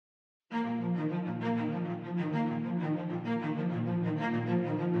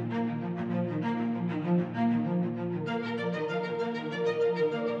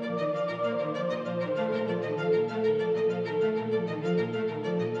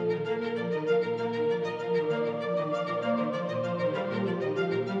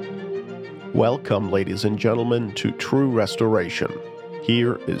Welcome, ladies and gentlemen, to True Restoration.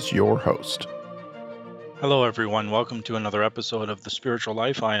 Here is your host. Hello, everyone. Welcome to another episode of The Spiritual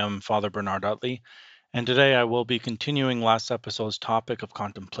Life. I am Father Bernard Uttley, and today I will be continuing last episode's topic of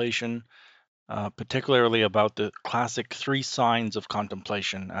contemplation, particularly about the classic 3 signs of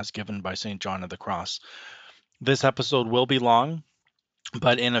contemplation as given by St. John of the Cross. This episode will be long,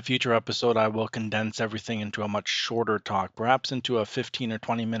 but in a future episode, I will condense everything into a much shorter talk, perhaps into a 15 or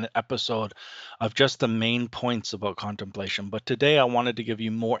 20-minute episode of just the main points about contemplation. But today I wanted to give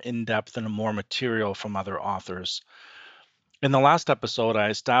you more in-depth and more material from other authors. In the last episode, I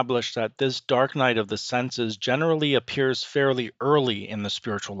established that this dark night of the senses generally appears fairly early in the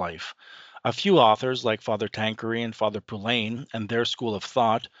spiritual life. A few authors, like Father Tanqueray and Father Poulain and their school of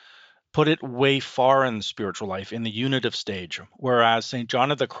thought, put it way far in the spiritual life, in the unitive stage, whereas St. John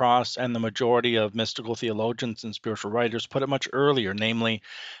of the Cross and the majority of mystical theologians and spiritual writers put it much earlier, namely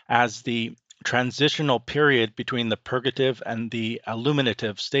as the transitional period between the purgative and the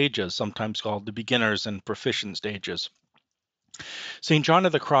illuminative stages, sometimes called the beginners and proficient stages. St. John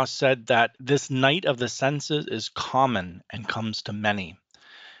of the Cross said that this night of the senses is common and comes to many.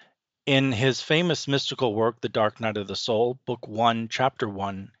 In his famous mystical work, The Dark Night of the Soul, Book 1, Chapter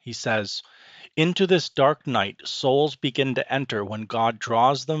 1, he says, "Into this dark night souls begin to enter when God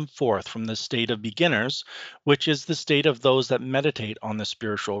draws them forth from the state of beginners, which is the state of those that meditate on the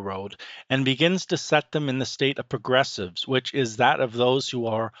spiritual road, and begins to set them in the state of progressives, which is that of those who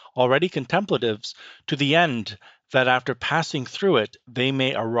are already contemplatives, to the end that after passing through it, they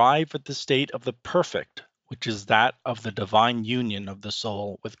may arrive at the state of the perfect, which is that of the divine union of the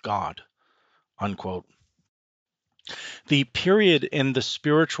soul with God." Unquote. The period in the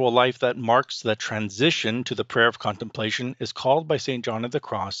spiritual life that marks the transition to the prayer of contemplation is called by St. John of the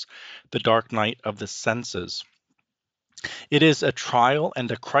Cross the dark night of the senses. It is a trial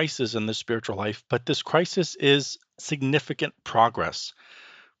and a crisis in the spiritual life, but this crisis is significant progress.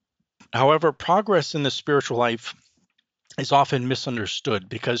 However, progress in the spiritual life is often misunderstood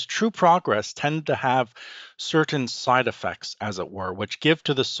because true progress tends to have certain side effects, as it were, which give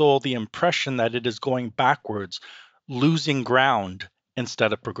to the soul the impression that it is going backwards, losing ground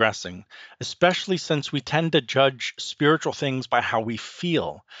instead of progressing, especially since we tend to judge spiritual things by how we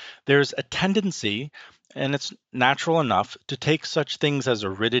feel. There's a tendency, and it's natural enough, to take such things as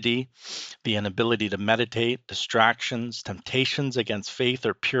aridity, the inability to meditate, distractions, temptations against faith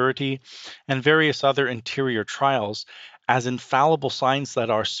or purity, and various other interior trials as infallible signs that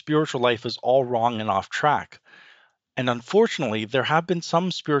our spiritual life is all wrong and off track. And unfortunately, there have been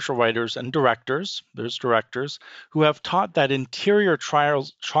some spiritual writers and directors, who have taught that interior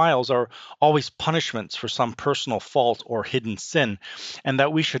trials are always punishments for some personal fault or hidden sin, and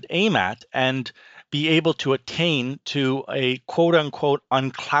that we should aim at and be able to attain to a quote-unquote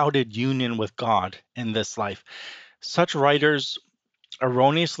unclouded union with God in this life. Such writers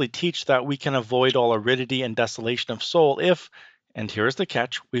erroneously teach that we can avoid all aridity and desolation of soul if, and here's the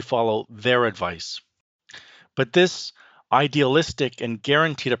catch, we follow their advice. But this idealistic and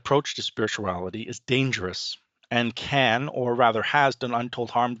guaranteed approach to spirituality is dangerous and can, or rather has, done untold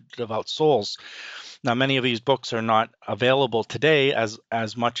harm to devout souls. Now, many of these books are not available today as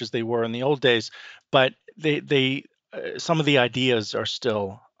much as they were in the old days, but some of the ideas are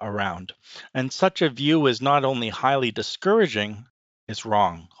still around. And such a view is not only highly discouraging, it's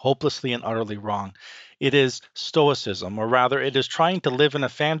wrong, hopelessly and utterly wrong. It is Stoicism, or rather, it is trying to live in a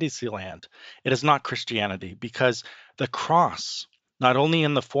fantasy land. It is not Christianity, because the cross, not only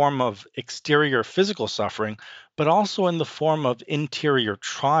in the form of exterior physical suffering, but also in the form of interior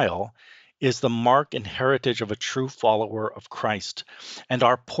trial, is the mark and heritage of a true follower of Christ, and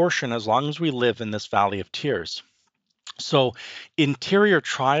our portion as long as we live in this valley of tears. So, interior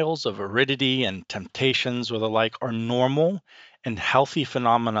trials of aridity and temptations or the like are normal and healthy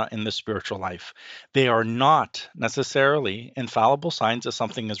phenomena in the spiritual life. They are not necessarily infallible signs that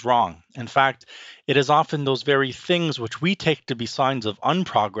something is wrong. In fact, it is often those very things which we take to be signs of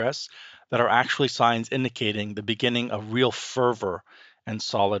unprogress that are actually signs indicating the beginning of real fervor and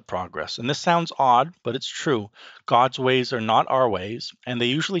solid progress. And this sounds odd, but it's true. God's ways are not our ways, and they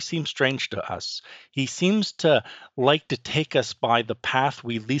usually seem strange to us. He seems to like to take us by the path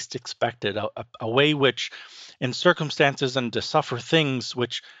we least expected, a way which, in circumstances and to suffer things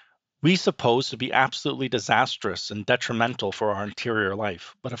which we suppose to be absolutely disastrous and detrimental for our interior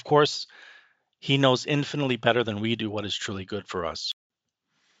life. But of course, he knows infinitely better than we do what is truly good for us.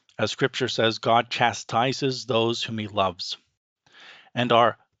 As Scripture says, God chastises those whom he loves. And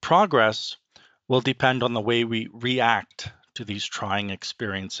our progress will depend on the way we react to these trying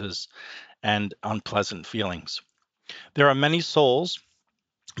experiences and unpleasant feelings. There are many souls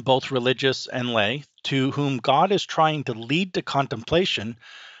both religious and lay, to whom God is trying to lead to contemplation,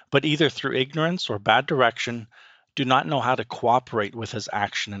 but either through ignorance or bad direction, do not know how to cooperate with his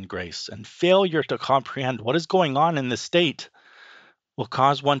action and grace. And failure to comprehend what is going on in this state will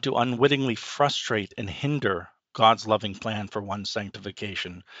cause one to unwittingly frustrate and hinder God's loving plan for one's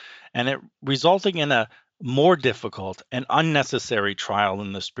sanctification, and it resulting in a more difficult and unnecessary trial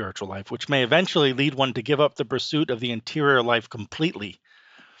in the spiritual life, which may eventually lead one to give up the pursuit of the interior life completely.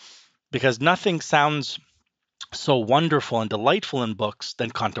 Because nothing sounds so wonderful and delightful in books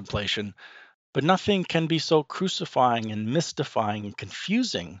than contemplation, but nothing can be so crucifying and mystifying and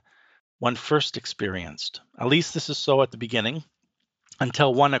confusing when first experienced. At least this is so at the beginning,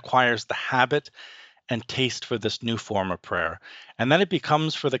 until one acquires the habit and taste for this new form of prayer. And then it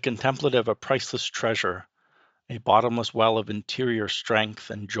becomes for the contemplative a priceless treasure, a bottomless well of interior strength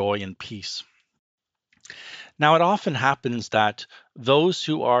and joy and peace. Now, it often happens that those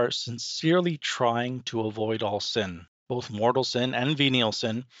who are sincerely trying to avoid all sin, both mortal sin and venial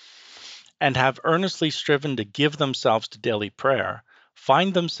sin, and have earnestly striven to give themselves to daily prayer,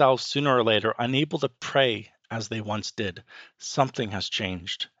 find themselves sooner or later unable to pray as they once did. Something has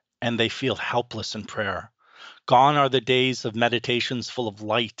changed, and they feel helpless in prayer. Gone are the days of meditations full of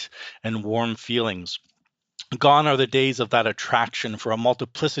light and warm feelings. Gone are the days of that attraction for a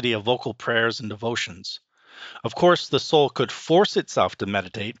multiplicity of vocal prayers and devotions. Of course, the soul could force itself to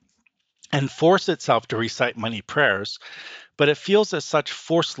meditate and force itself to recite many prayers, but it feels that such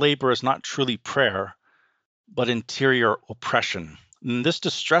forced labor is not truly prayer, but interior oppression. And this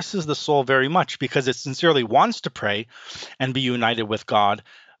distresses the soul very much because it sincerely wants to pray and be united with God,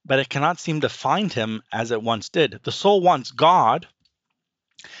 but it cannot seem to find him as it once did. The soul wants God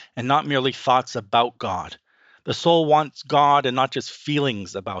and not merely thoughts about God. The soul wants God and not just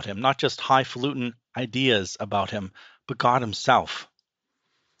feelings about him, not just highfalutin ideas about him, but God himself.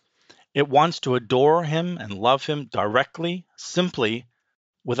 It wants to adore him and love him directly, simply,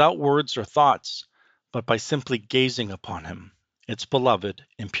 without words or thoughts, but by simply gazing upon him, its beloved,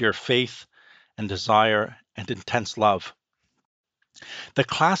 in pure faith and desire and intense love. The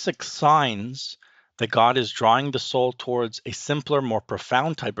classic signs that God is drawing the soul towards a simpler, more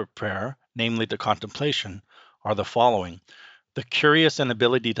profound type of prayer, namely the contemplation, are the following: the curious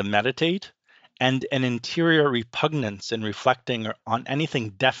inability to meditate, and an interior repugnance in reflecting on anything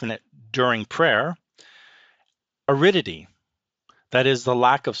definite during prayer; aridity, that is, the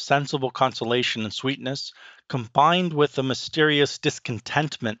lack of sensible consolation and sweetness, combined with a mysterious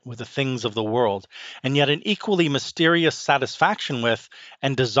discontentment with the things of the world, and yet an equally mysterious satisfaction with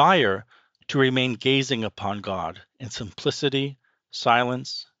and desire to remain gazing upon God in simplicity,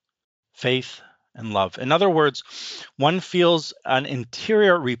 silence, faith, and love. In other words, one feels an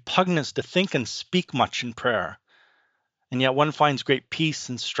interior repugnance to think and speak much in prayer, and yet one finds great peace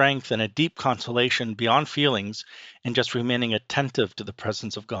and strength and a deep consolation beyond feelings in just remaining attentive to the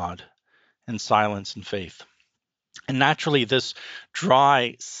presence of God in silence and faith. And naturally, this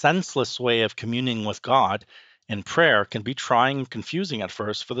dry, senseless way of communing with God in prayer can be trying and confusing at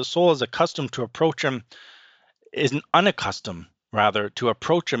first, for the soul is accustomed to approach him, is unaccustomed, rather, to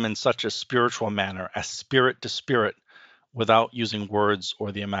approach him in such a spiritual manner, as spirit to spirit, without using words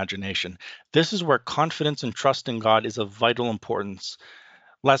or the imagination. This is where confidence and trust in God is of vital importance,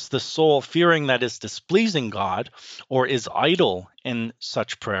 lest the soul, fearing that it's displeasing God or is idle in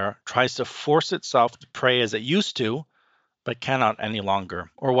such prayer, tries to force itself to pray as it used to, but cannot any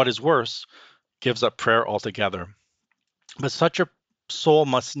longer, or what is worse, gives up prayer altogether. But such a soul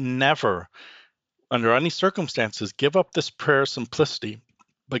must never, under any circumstances, give up this prayer simplicity,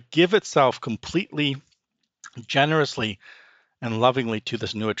 but give itself completely, generously, and lovingly to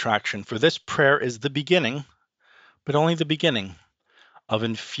this new attraction. For this prayer is the beginning, but only the beginning, of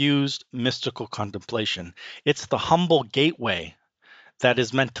infused mystical contemplation. It's the humble gateway that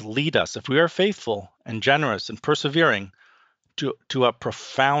is meant to lead us, if we are faithful and generous and persevering, to a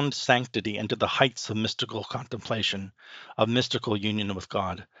profound sanctity and to the heights of mystical contemplation, of mystical union with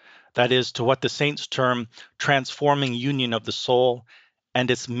God. That is, to what the saints term transforming union of the soul and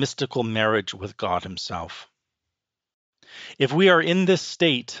its mystical marriage with God himself. If we are in this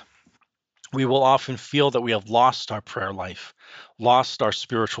state, we will often feel that we have lost our prayer life, lost our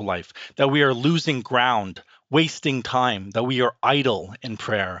spiritual life, that we are losing ground, wasting time, that we are idle in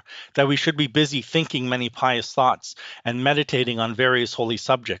prayer, that we should be busy thinking many pious thoughts and meditating on various holy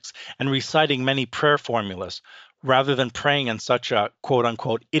subjects and reciting many prayer formulas, rather than praying in such a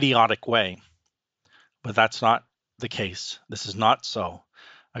quote-unquote idiotic way. But that's not the case. This is not so,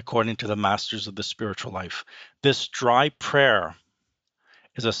 according to the masters of the spiritual life. This dry prayer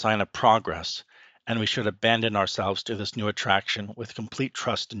is a sign of progress and we should abandon ourselves to this new attraction with complete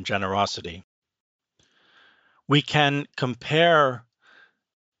trust and generosity. We can compare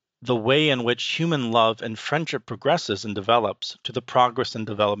the way in which human love and friendship progresses and develops to the progress and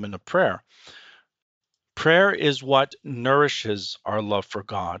development of prayer. Prayer is what nourishes our love for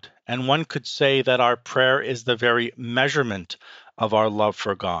God, and one could say that our prayer is the very measurement of our love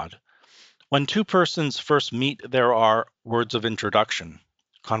for God. When two persons first meet, there are words of introduction.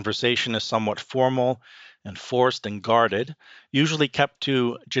 Conversation is somewhat formal and forced and guarded, usually kept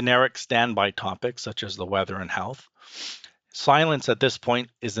to generic standby topics such as the weather and health. Silence at this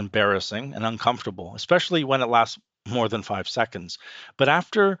point is embarrassing and uncomfortable, especially when it lasts more than 5 seconds. But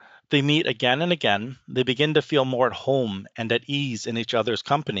after they meet again and again, they begin to feel more at home and at ease in each other's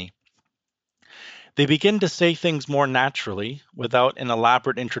company. They begin to say things more naturally without an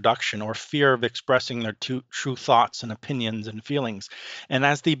elaborate introduction or fear of expressing their true thoughts and opinions and feelings. And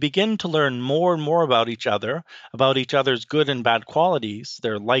as they begin to learn more and more about each other's good and bad qualities,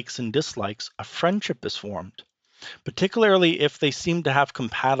 their likes and dislikes, a friendship is formed, particularly if they seem to have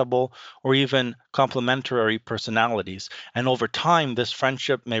compatible or even complementary personalities. And over time, this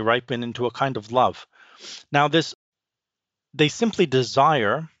friendship may ripen into a kind of love. Now, they simply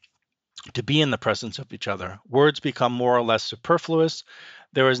desire to be in the presence of each other. Words become more or less superfluous.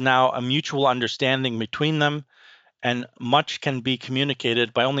 There is now a mutual understanding between them, and much can be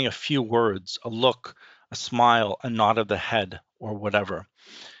communicated by only a few words, a look, a smile, a nod of the head, or whatever.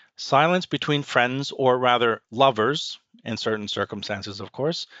 Silence between friends, or rather lovers, in certain circumstances, of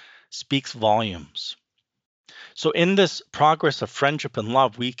course, speaks volumes. So in this progress of friendship and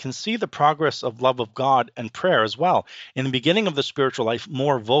love, we can see the progress of love of God and prayer as well. In the beginning of the spiritual life,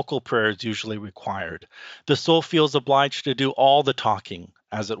 more vocal prayer is usually required. The soul feels obliged to do all the talking,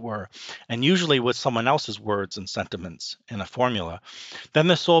 as it were, and usually with someone else's words and sentiments in a formula. Then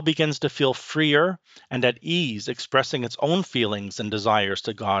the soul begins to feel freer and at ease, expressing its own feelings and desires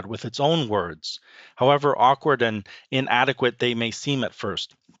to God with its own words, however awkward and inadequate they may seem at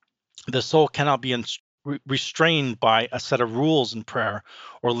first. The soul cannot be restrained by a set of rules in prayer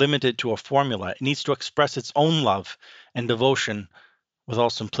or limited to a formula. It needs to express its own love and devotion with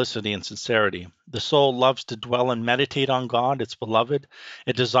all simplicity and sincerity. The soul loves to dwell and meditate on God, its beloved.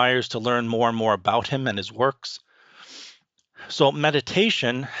 It desires to learn more and more about Him and His works. So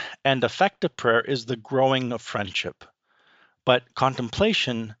meditation and effective prayer is the growing of friendship, but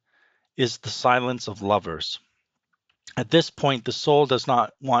contemplation is the silence of lovers. At this point, the soul does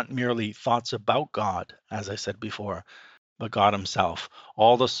not want merely thoughts about God, as I said before, but God Himself.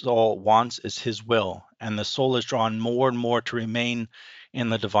 All the soul wants is His will, and the soul is drawn more and more to remain in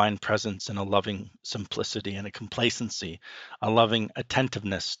the divine presence in a loving simplicity and a complacency, a loving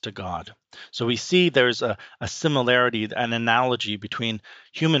attentiveness to God. So we see there's a similarity, an analogy between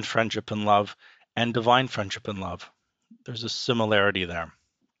human friendship and love and divine friendship and love. There's a similarity there.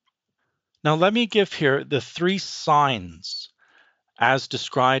 Now, let me give here the 3 signs as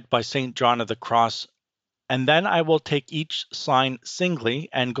described by St. John of the Cross, and then I will take each sign singly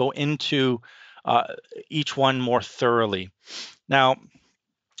and go into each one more thoroughly. Now,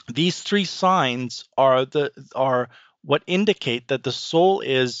 these 3 signs are what indicate that the soul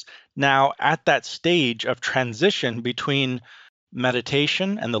is now at that stage of transition between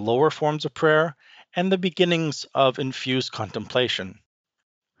meditation and the lower forms of prayer and the beginnings of infused contemplation.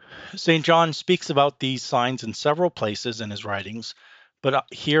 St. John speaks about these signs in several places in his writings, but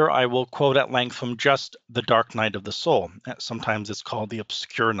here I will quote at length from just the dark night of the soul. Sometimes it's called the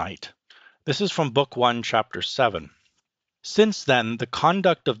obscure night. This is from Book 1, Chapter 7. Since then, the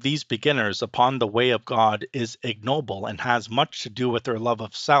conduct of these beginners upon the way of God is ignoble and has much to do with their love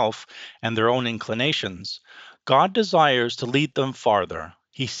of self and their own inclinations, God desires to lead them farther.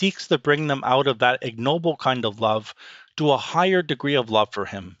 He seeks to bring them out of that ignoble kind of love to a higher degree of love for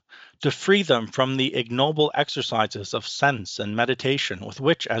Him, to free them from the ignoble exercises of sense and meditation with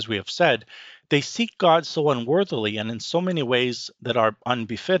which, as we have said, they seek God so unworthily and in so many ways that are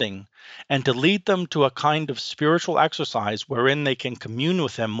unbefitting, and to lead them to a kind of spiritual exercise wherein they can commune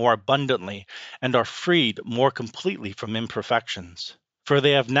with Him more abundantly and are freed more completely from imperfections. For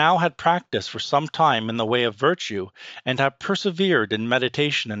they have now had practice for some time in the way of virtue, and have persevered in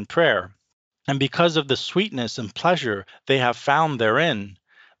meditation and prayer. And because of the sweetness and pleasure they have found therein,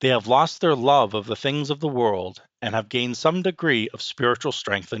 they have lost their love of the things of the world and have gained some degree of spiritual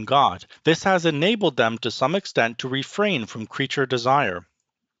strength in God. This has enabled them to some extent to refrain from creature desire,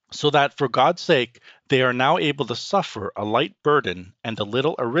 so that for God's sake they are now able to suffer a light burden and a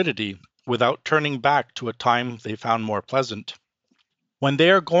little aridity without turning back to a time they found more pleasant. When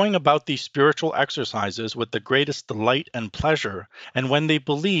they are going about these spiritual exercises with the greatest delight and pleasure, and when they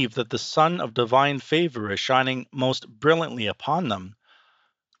believe that the sun of divine favor is shining most brilliantly upon them,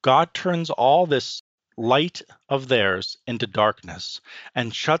 God turns all this light of theirs into darkness,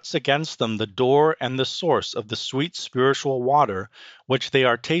 and shuts against them the door and the source of the sweet spiritual water which they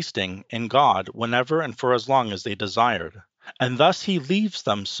are tasting in God whenever and for as long as they desired. And thus he leaves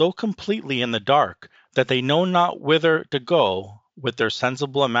them so completely in the dark that they know not whither to go with their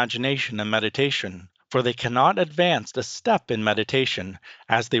sensible imagination and meditation, for they cannot advance a step in meditation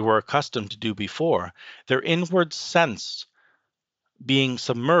as they were accustomed to do before, their inward sense being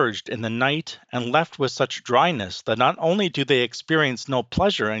submerged in the night and left with such dryness that not only do they experience no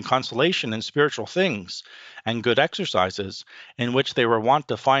pleasure and consolation in spiritual things and good exercises, in which they were wont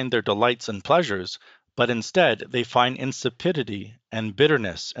to find their delights and pleasures, but instead they find insipidity and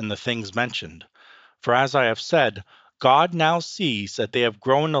bitterness in the things mentioned. For as I have said, God now sees that they have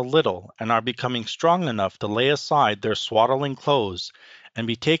grown a little and are becoming strong enough to lay aside their swaddling clothes and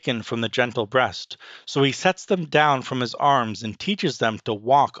be taken from the gentle breast. So he sets them down from his arms and teaches them to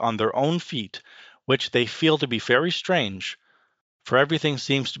walk on their own feet, which they feel to be very strange, for everything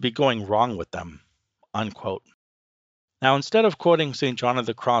seems to be going wrong with them." Unquote. Now, instead of quoting St. John of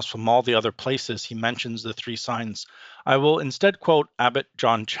the Cross from all the other places he mentions the three signs, I will instead quote Abbot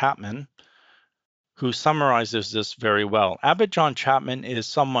John Chapman, who summarizes this very well. Abbot John Chapman is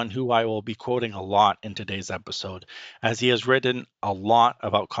someone who I will be quoting a lot in today's episode, as he has written a lot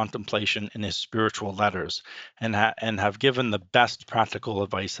about contemplation in his spiritual letters and have given the best practical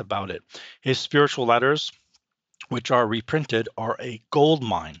advice about it. His spiritual letters, which are reprinted, are a gold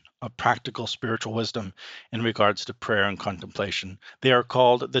mine of practical spiritual wisdom in regards to prayer and contemplation. They are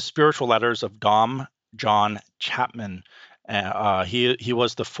called the Spiritual Letters of Dom John Chapman. He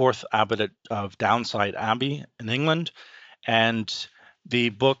was the fourth abbot of Downside Abbey in England, and the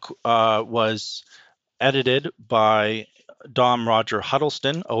book was edited by Dom Roger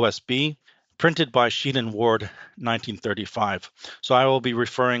Huddleston, O.S.B., printed by Sheen and Ward, 1935. So I will be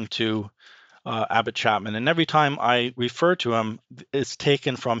referring to Abbot Chapman, and every time I refer to him, it's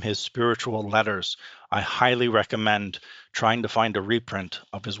taken from his spiritual letters. I highly recommend trying to find a reprint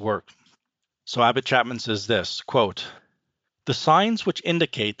of his work. So Abbot Chapman says this, quote, "The signs which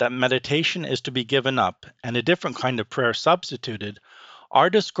indicate that meditation is to be given up and a different kind of prayer substituted are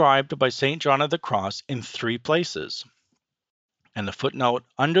described by St. John of the Cross in 3 places." And the footnote,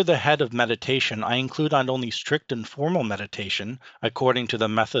 under the head of meditation, I include not only strict and formal meditation, according to the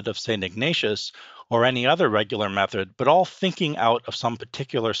method of St. Ignatius, or any other regular method, but all thinking out of some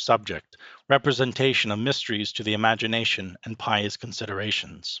particular subject, representation of mysteries to the imagination, and pious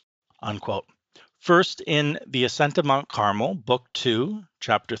considerations. Unquote. First, in The Ascent of Mount Carmel, Book 2,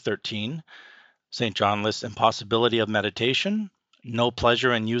 Chapter 13, St. John lists impossibility of meditation, no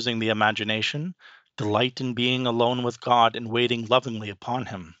pleasure in using the imagination, delight in being alone with God and waiting lovingly upon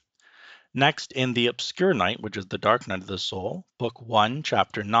him. Next, in The Obscure Night, which is the dark night of the soul, Book 1,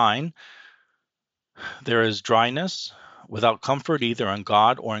 Chapter 9, there is dryness, without comfort either in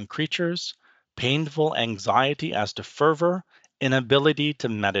God or in creatures, painful anxiety as to fervor, inability to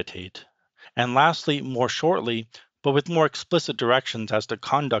meditate. And lastly, more shortly, but with more explicit directions as to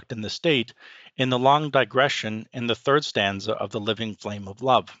conduct in the state, in the long digression in the 3rd stanza of the Living Flame of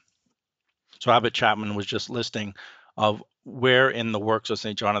Love. So Abbot Chapman was just listing of where in the works of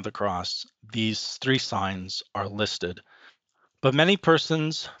St. John of the Cross these 3 signs are listed. But many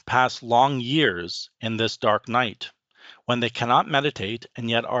persons pass long years in this dark night, when they cannot meditate and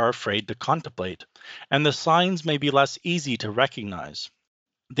yet are afraid to contemplate, and the signs may be less easy to recognize.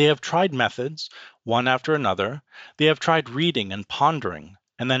 They have tried methods, one after another. They have tried reading and pondering,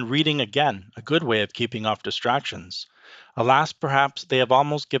 and then reading again, a good way of keeping off distractions. Alas, perhaps they have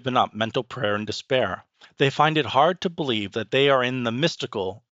almost given up mental prayer in despair. They find it hard to believe that they are in the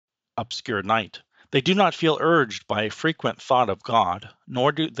mystical, obscure night. They do not feel urged by a frequent thought of God,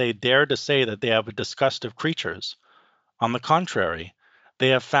 nor do they dare to say that they have a disgust of creatures. On the contrary, they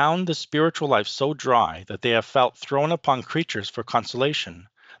have found the spiritual life so dry that they have felt thrown upon creatures for consolation.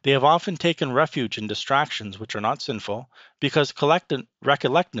 They have often taken refuge in distractions which are not sinful, because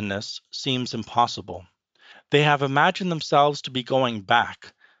recollectedness seems impossible. They have imagined themselves to be going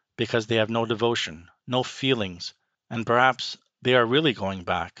back, because they have no devotion, no feelings, and perhaps they are really going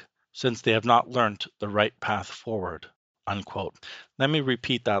back, since they have not learnt the right path forward." Unquote. Let me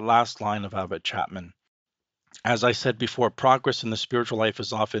repeat that last line of Abbot Chapman. As I said before, progress in the spiritual life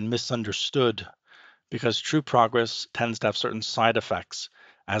is often misunderstood because true progress tends to have certain side effects,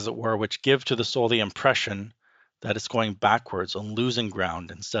 as it were, which give to the soul the impression that it's going backwards and losing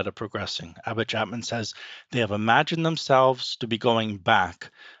ground instead of progressing. Abbot Chapman says they have imagined themselves to be going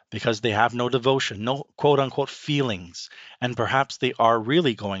back because they have no devotion, no quote unquote feelings, and perhaps they are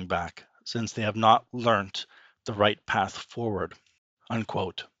really going back since they have not learnt the right path forward,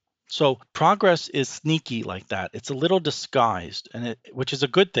 unquote. So progress is sneaky like that. It's a little disguised, which is a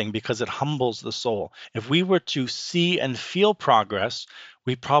good thing because it humbles the soul. If we were to see and feel progress,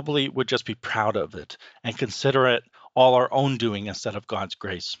 we probably would just be proud of it and consider it all our own doing instead of God's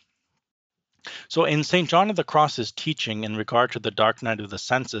grace. So in St. John of the Cross's teaching in regard to the dark night of the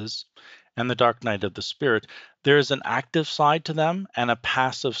senses and the dark night of the spirit, there is an active side to them and a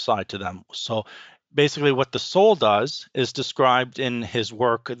passive side to them. So basically what the soul does is described in his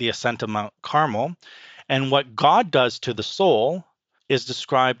work, The Ascent of Mount Carmel, and what God does to the soul is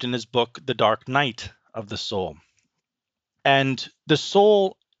described in his book, The Dark Night of the Soul. And the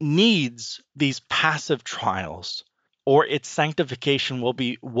soul needs these passive trials, or its sanctification will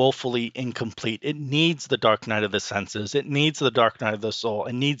be woefully incomplete. It needs the dark night of the senses. It needs the dark night of the soul.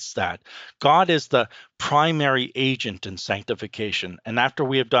 It needs that. God is the primary agent in sanctification. And after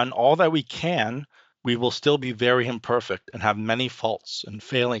we have done all that we can, we will still be very imperfect and have many faults and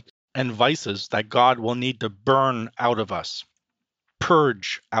failings and vices that God will need to burn out of us,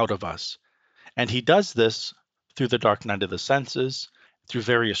 purge out of us. And he does this through the dark night of the senses, through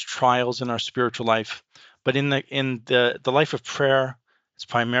various trials in our spiritual life. But in the life of prayer, it's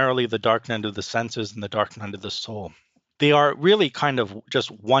primarily the dark night of the senses and the dark night of the soul. They are really kind of just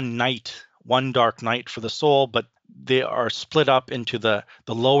one night, one dark night for the soul, but they are split up into the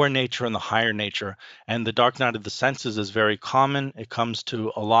lower nature and the higher nature. And the dark night of the senses is very common. It comes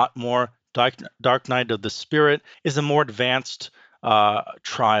to a lot more. Dark night of the spirit is a more advanced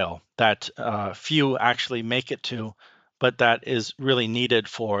trial that few actually make it to, but that is really needed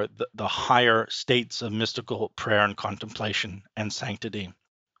for the higher states of mystical prayer and contemplation and sanctity.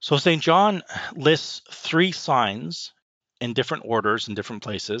 So St. John lists 3 signs in different orders in different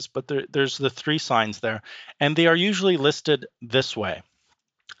places, but there's the 3 signs there, and they are usually listed this way.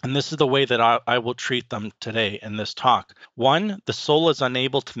 And this is the way that I will treat them today in this talk. 1, the soul is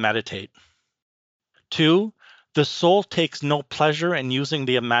unable to meditate. 2, the soul takes no pleasure in using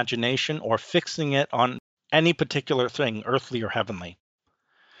the imagination or fixing it on any particular thing, earthly or heavenly.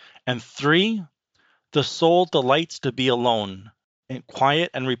 And 3, the soul delights to be alone, in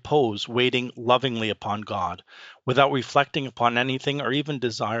quiet and repose, waiting lovingly upon God, without reflecting upon anything or even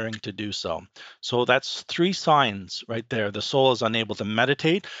desiring to do so. So that's 3 signs right there. The soul is unable to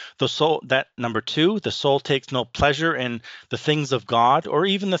meditate. The soul, that number 2, the soul takes no pleasure in the things of God or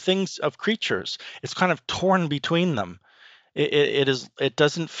even the things of creatures. It's kind of torn between them. It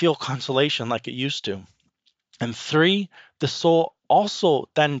doesn't feel consolation like it used to. And 3, the soul also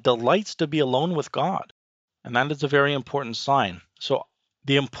then delights to be alone with God. And that is a very important sign. So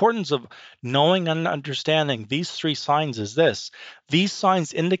the importance of knowing and understanding these 3 signs is this. These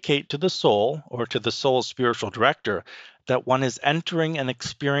signs indicate to the soul, or to the soul's spiritual director, that one is entering and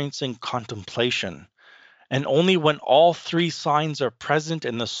experiencing contemplation. And only when all 3 signs are present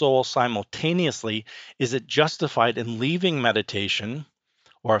in the soul simultaneously is it justified in leaving meditation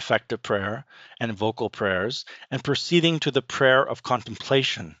or effective prayer and vocal prayers and proceeding to the prayer of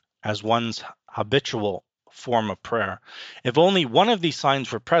contemplation as one's habitual form of prayer. If only one of these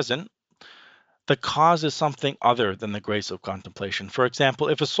signs were present, the cause is something other than the grace of contemplation. For example,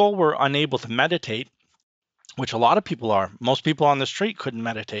 if a soul were unable to meditate, which a lot of people are, most people on the street couldn't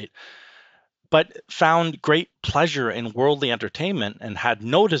meditate, but found great pleasure in worldly entertainment and had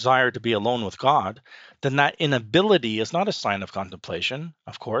no desire to be alone with God, then that inability is not a sign of contemplation,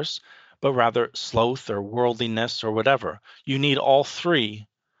 of course, but rather sloth or worldliness or whatever. You need all 3,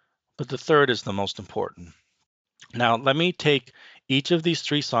 but the third is the most important. Now, let me take each of these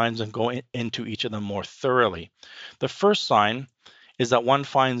 3 signs and go into each of them more thoroughly. The first sign is that one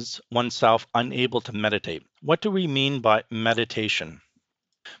finds oneself unable to meditate. What do we mean by meditation?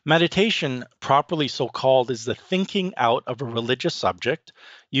 Meditation, properly so called, is the thinking out of a religious subject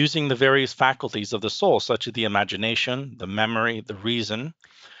using the various faculties of the soul, such as the imagination, the memory, the reason,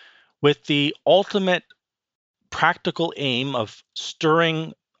 with the ultimate practical aim of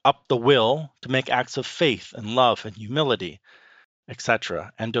stirring up the will to make acts of faith and love and humility,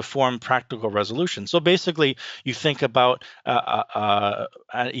 etc., and to form practical resolutions. So basically, you think about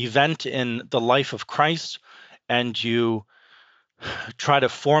an event in the life of Christ, and you try to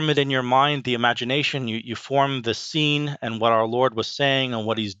form it in your mind, the imagination. You form the scene and what our Lord was saying and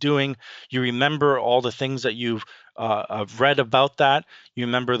what he's doing. You remember all the things that you've read about that. You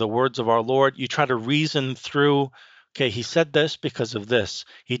remember the words of our Lord. You try to reason through okay, he said this because of this.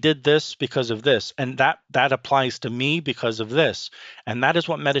 He did this because of this. And that applies to me because of this. And that is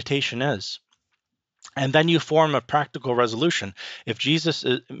what meditation is. And then you form a practical resolution. If Jesus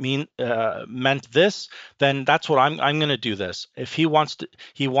meant this, then that's what I'm going to do this. If he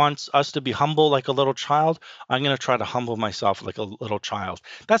wants us to be humble like a little child, I'm going to try to humble myself like a little child.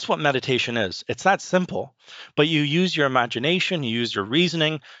 That's what meditation is. It's that simple. But you use your imagination, you use your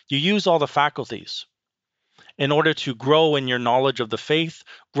reasoning, you use all the faculties in order to grow in your knowledge of the faith,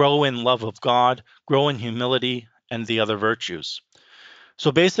 grow in love of God, grow in humility and the other virtues.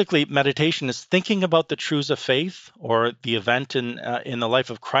 So basically, meditation is thinking about the truths of faith or the event in the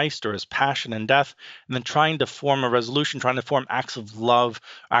life of Christ or his passion and death, and then trying to form a resolution, trying to form acts of love,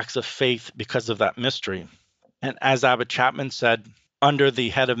 acts of faith because of that mystery. And as Abbot Chapman said, under the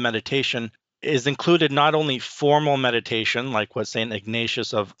head of meditation is included not only formal meditation, like what St.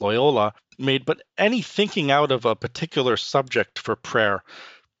 Ignatius of Loyola made, but any thinking out of a particular subject for prayer,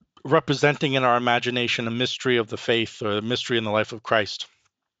 representing in our imagination a mystery of the faith or a mystery in the life of Christ.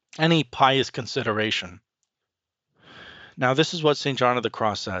 Any pious consideration. Now, this is what St. John of the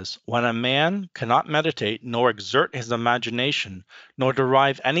Cross says. When a man cannot meditate, nor exert his imagination, nor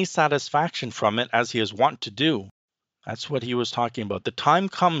derive any satisfaction from it as he is wont to do, that's what he was talking about. The time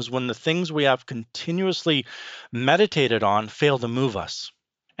comes when the things we have continuously meditated on fail to move us.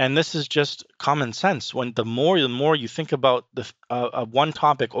 And this is just common sense. When the more you think about the one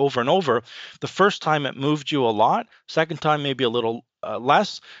topic over and over, the first time it moved you a lot, second time maybe a little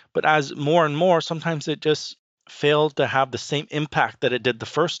less, but as more and more, sometimes it just failed to have the same impact that it did the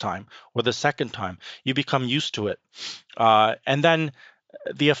first time or the second time. You become used to it. And then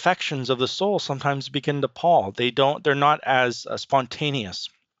the affections of the soul sometimes begin to pall. They're not as spontaneous.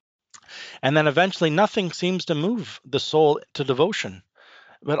 And then eventually nothing seems to move the soul to devotion.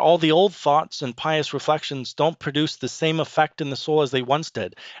 But all the old thoughts and pious reflections don't produce the same effect in the soul as they once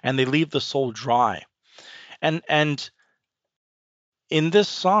did, and they leave the soul dry. And in this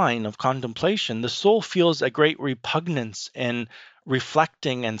sign of contemplation, the soul feels a great repugnance in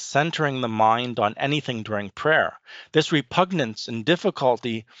reflecting and centering the mind on anything during prayer. This repugnance and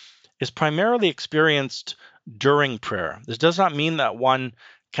difficulty is primarily experienced during prayer. This does not mean that one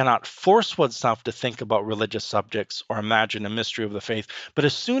cannot force oneself to think about religious subjects or imagine a mystery of the faith, but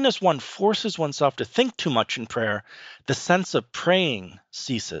as soon as one forces oneself to think too much in prayer, the sense of praying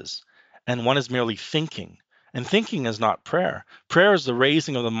ceases, and one is merely thinking. And thinking is not prayer. Prayer is the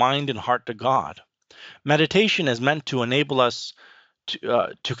raising of the mind and heart to God. Meditation is meant to enable us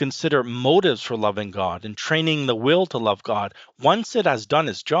to consider motives for loving God and training the will to love God. Once it has done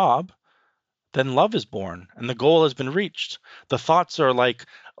its job, then love is born and the goal has been reached. The thoughts are like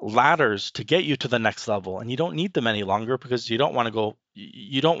ladders to get you to the next level, and you don't need them any longer because you don't want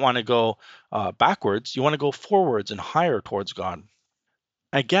to go backwards. You want to go forwards and higher towards God.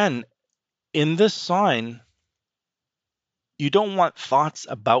 Again, in this sign, you don't want thoughts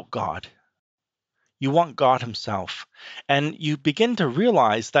about God. You want God himself. And you begin to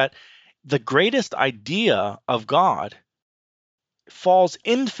realize that the greatest idea of God falls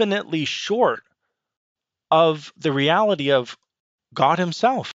infinitely short of the reality of God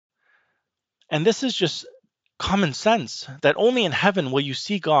himself. And this is just common sense that only in heaven will you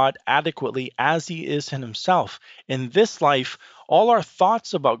see God adequately as he is in himself. In this life, all our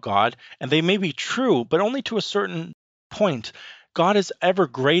thoughts about God, and they may be true, but only to a certain point, God is ever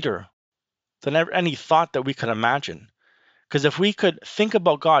greater than any thought that we could imagine. Because if we could think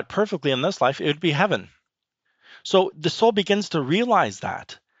about God perfectly in this life, it would be heaven. So the soul begins to realize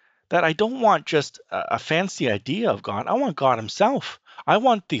that I don't want just a fancy idea of God. I want God himself. I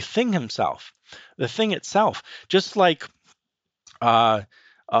want the thing himself, the thing itself. Just like uh,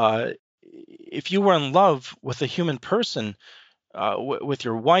 if you were in love with a human person, with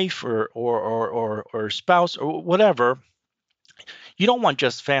your wife or spouse or whatever, you don't want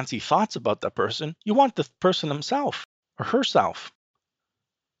just fancy thoughts about that person. You want the person himself or herself.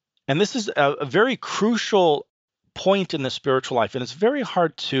 And this is a very crucial point in the spiritual life, and it's very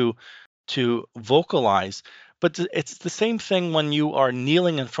hard to vocalize. But it's the same thing when you are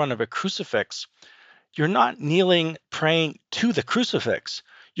kneeling in front of a crucifix. You're not kneeling praying to the crucifix.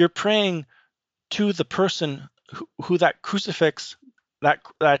 You're praying to the person who that crucifix,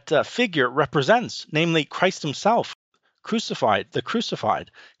 that figure represents, namely Christ himself, the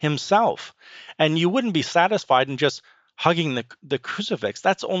crucified himself. And you wouldn't be satisfied in just hugging the crucifix.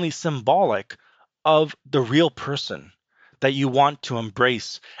 That's only symbolic of the real person that you want to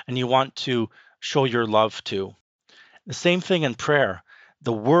embrace and you want to show your love to. The same thing in prayer.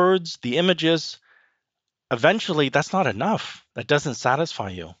 The words, the images, eventually that's not enough. That doesn't satisfy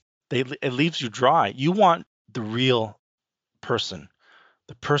you. It leaves you dry. You want the real person,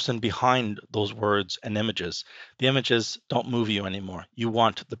 the person behind those words and images. The images don't move you anymore. You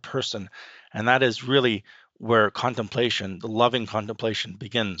want the person. And that is really where contemplation, the loving contemplation,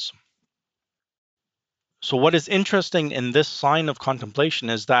 begins. So what is interesting in this sign of contemplation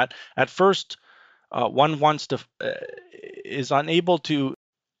is that at first one is unable to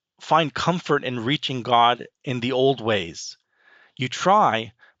find comfort in reaching God in the old ways. You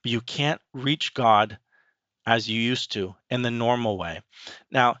try, but you can't reach God as you used to in the normal way.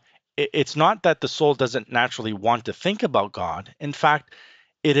 Now, it's not that the soul doesn't naturally want to think about God. In fact,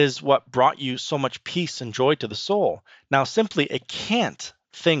 it is what brought you so much peace and joy to the soul. Now, simply, it can't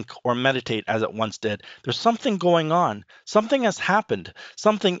think or meditate as it once did. There's something going on. Something has happened.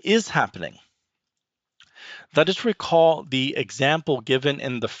 Something is happening. Let us recall the example given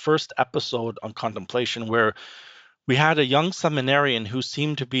in the first episode on contemplation, where we had a young seminarian who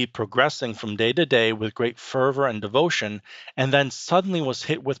seemed to be progressing from day to day with great fervor and devotion, and then suddenly was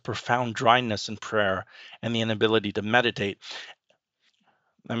hit with profound dryness in prayer and the inability to meditate.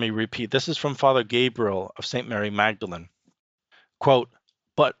 Let me repeat. This is from Father Gabriel of St. Mary Magdalene. Quote,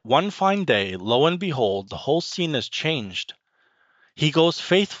 "But one fine day, lo and behold, the whole scene is changed. He goes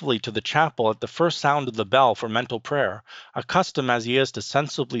faithfully to the chapel at the first sound of the bell for mental prayer, accustomed as he is to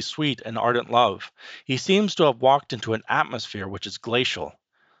sensibly sweet and ardent love. He seems to have walked into an atmosphere which is glacial.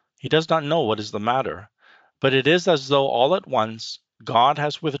 He does not know what is the matter, but it is as though all at once God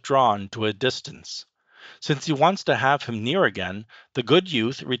has withdrawn to a distance. Since he wants to have him near again, the good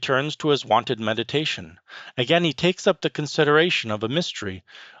youth returns to his wonted meditation. Again he takes up the consideration of a mystery,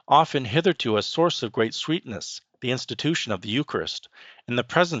 often hitherto a source of great sweetness, the institution of the Eucharist, in the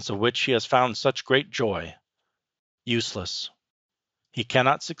presence of which he has found such great joy. Useless. He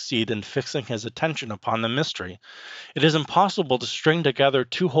cannot succeed in fixing his attention upon the mystery. It is impossible to string together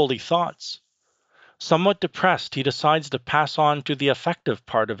two holy thoughts. Somewhat depressed, he decides to pass on to the affective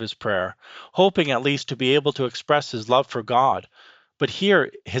part of his prayer, hoping at least to be able to express his love for God. But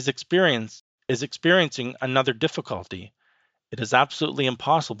here his experience is experiencing another difficulty. It is absolutely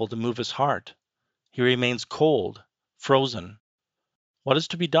impossible to move his heart. He remains cold, frozen. What is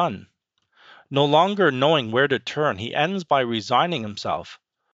to be done? No longer knowing where to turn, he ends by resigning himself.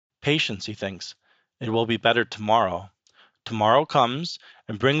 Patience, he thinks. It will be better tomorrow. Tomorrow comes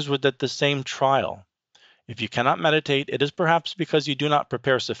and brings with it the same trial. If you cannot meditate, it is perhaps because you do not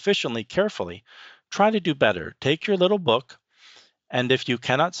prepare sufficiently carefully. Try to do better. Take your little book, and if you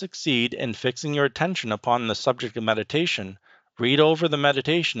cannot succeed in fixing your attention upon the subject of meditation, read over the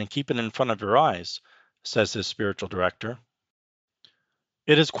meditation and keep it in front of your eyes, says his spiritual director.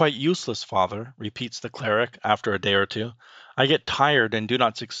 It is quite useless, Father, repeats the cleric after a day or two. I get tired and do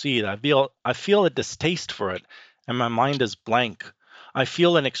not succeed. I feel a distaste for it, and my mind is blank. I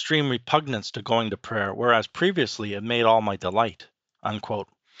feel an extreme repugnance to going to prayer, whereas previously it made all my delight. Unquote.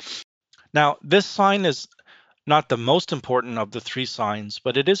 Now, this sign is not the most important of the three signs,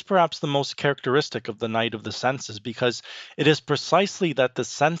 but it is perhaps the most characteristic of the night of the senses, because it is precisely that the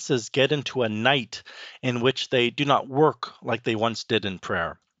senses get into a night in which they do not work like they once did in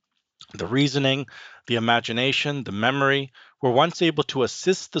prayer. The reasoning, the imagination, the memory were once able to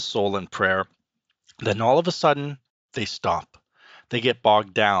assist the soul in prayer. Then all of a sudden, they stop. They get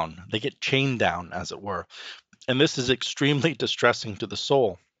bogged down. They get chained down, as it were. And this is extremely distressing to the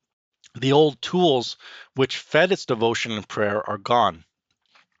soul. The old tools which fed its devotion and prayer are gone.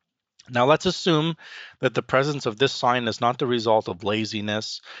 Now let's assume that the presence of this sign is not the result of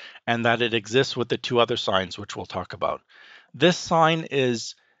laziness and that it exists with the two other signs which we'll talk about. This sign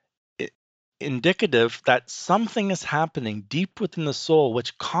is indicative that something is happening deep within the soul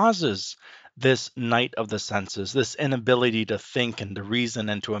which causes this night of the senses, this inability to think and to reason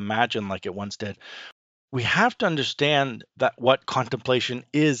and to imagine like it once did. We have to understand that what contemplation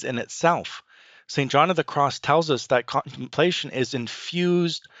is in itself. St. John of the Cross tells us that contemplation is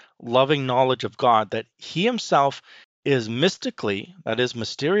infused, loving knowledge of God, that he himself is mystically, that is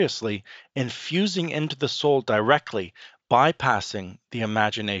mysteriously, infusing into the soul directly, bypassing the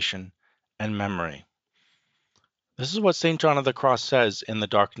imagination and memory. This is what St. John of the Cross says in The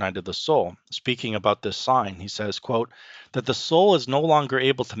Dark Night of the Soul. Speaking about this sign, he says, quote, that the soul is no longer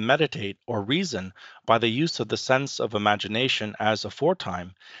able to meditate or reason by the use of the sense of imagination as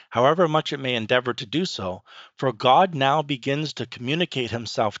aforetime, however much it may endeavor to do so, for God now begins to communicate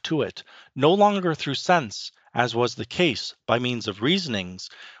himself to it, no longer through sense, as was the case, by means of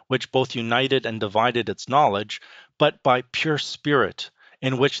reasonings, which both united and divided its knowledge, but by pure spirit,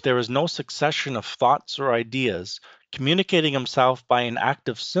 in which there is no succession of thoughts or ideas, communicating himself by an act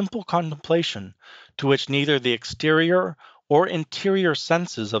of simple contemplation, to which neither the exterior or interior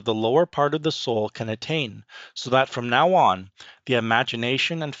senses of the lower part of the soul can attain, so that from now on, the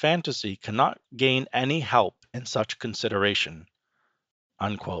imagination and fantasy cannot gain any help in such consideration."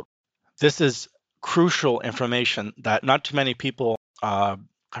 Unquote. This is crucial information that not too many people have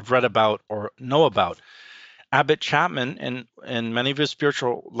read about or know about. Abbot Chapman, in many of his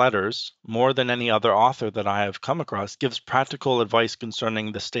spiritual letters, more than any other author that I have come across, gives practical advice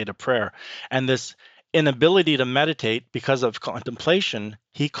concerning the state of prayer. And this inability to meditate because of contemplation,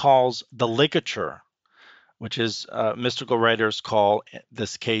 he calls the ligature, which is mystical writers call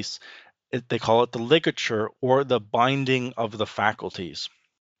this case, they call it the ligature or the binding of the faculties.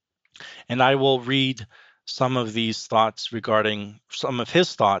 And I will read some of these thoughts regarding some of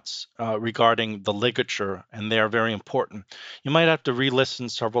his thoughts regarding the ligature, and they are very important. You might have to re-listen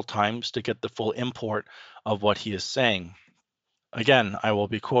several times to get the full import of what he is saying. Again, I will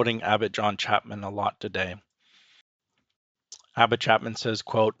be quoting Abbot John Chapman a lot today. Abbot Chapman says,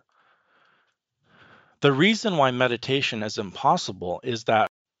 quote, "The reason why meditation is impossible is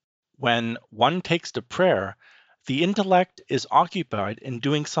that when one takes to prayer, the intellect is occupied in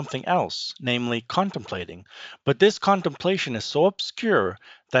doing something else, namely contemplating. But this contemplation is so obscure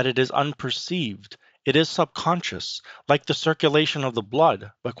that it is unperceived. It is subconscious, like the circulation of the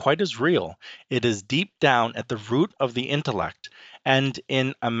blood, but quite as real. It is deep down at the root of the intellect, and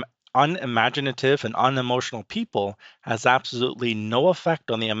in unimaginative and unemotional people has absolutely no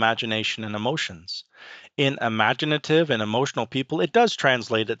effect on the imagination and emotions. In imaginative and emotional people, it does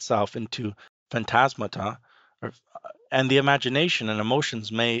translate itself into phantasmata, and the imagination and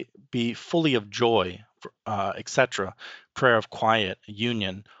emotions may be fully of joy, etc., prayer of quiet,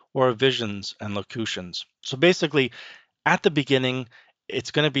 union, or visions and locutions. So basically, at the beginning,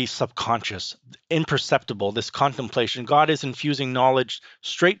 it's going to be subconscious, imperceptible, this contemplation. God is infusing knowledge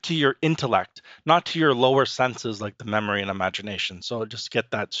straight to your intellect, not to your lower senses like the memory and imagination. So just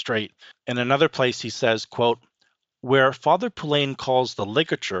get that straight. In another place, he says, quote, "Where Father Poulain calls the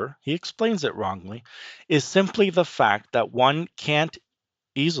ligature, he explains it wrongly, is simply the fact that one can't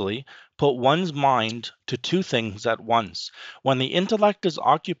easily put one's mind to two things at once. When the intellect is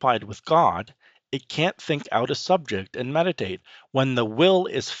occupied with God, it can't think out a subject and meditate. When the will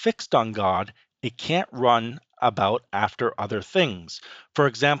is fixed on God, it can't run about after other things. For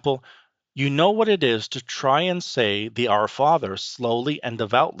example, you know what it is to try and say the Our Father slowly and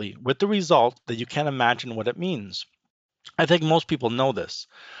devoutly, with the result that you can't imagine what it means. I think most people know this.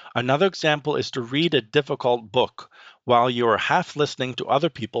 Another example is to read a difficult book while you are half listening to other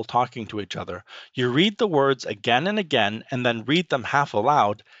people talking to each other. You read the words again and again and then read them half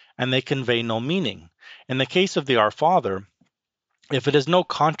aloud, and they convey no meaning. In the case of the Our Father, if it is no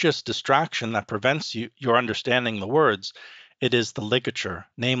conscious distraction that prevents your understanding the words, it is the ligature.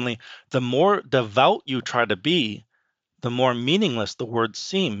 Namely, the more devout you try to be, the more meaningless the words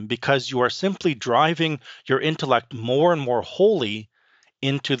seem, because you are simply driving your intellect more and more wholly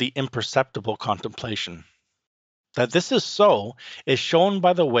into the imperceptible contemplation. That this is so is shown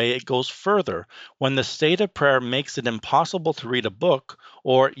by the way it goes further. When the state of prayer makes it impossible to read a book,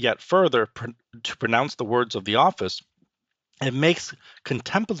 or yet further, to pronounce the words of the office, it makes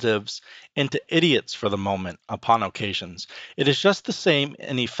contemplatives into idiots for the moment upon occasions. It is just the same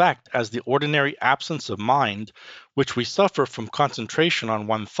in effect as the ordinary absence of mind, which we suffer from concentration on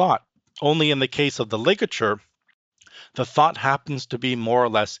one thought. Only in the case of the ligature, the thought happens to be more or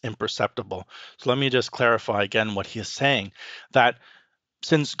less imperceptible. So let me just clarify again what he is saying, that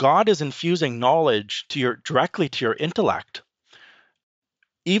since God is infusing knowledge directly to your intellect,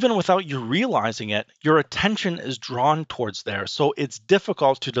 even without you realizing it, your attention is drawn towards there. So it's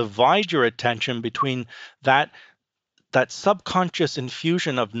difficult to divide your attention between that subconscious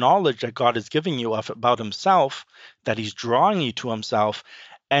infusion of knowledge that God is giving you about himself, that he's drawing you to himself,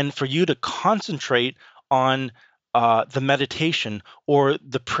 and for you to concentrate on the meditation or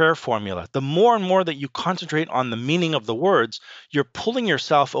the prayer formula. The more and more that you concentrate on the meaning of the words, you're pulling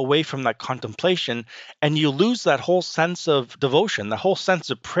yourself away from that contemplation, and you lose that whole sense of devotion, the whole sense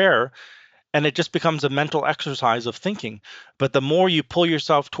of prayer, and it just becomes a mental exercise of thinking. But the more you pull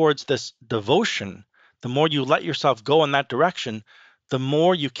yourself towards this devotion, the more you let yourself go in that direction, the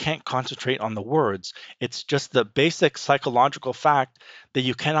more you can't concentrate on the words. It's just the basic psychological fact that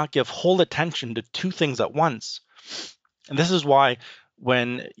you cannot give whole attention to two things at once. And this is why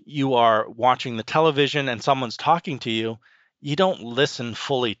when you are watching the television and someone's talking to you, you don't listen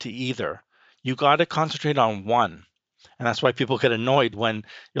fully to either. You got to concentrate on one. And that's why people get annoyed when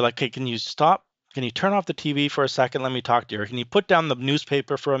you're like, hey, can you stop? Can you turn off the TV for a second? Let me talk to you. Or can you put down the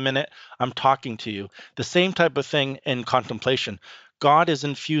newspaper for a minute? I'm talking to you. The same type of thing in contemplation. God is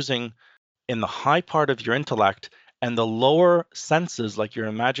infusing in the high part of your intellect, and the lower senses, like your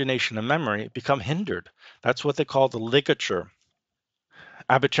imagination and memory, become hindered. That's what they call the ligature.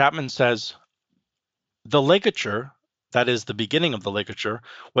 Abbot Chapman says, the ligature, that is the beginning of the ligature,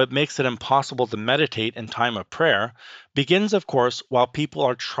 what makes it impossible to meditate in time of prayer, begins, of course, while people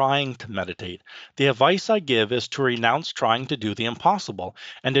are trying to meditate. The advice I give is to renounce trying to do the impossible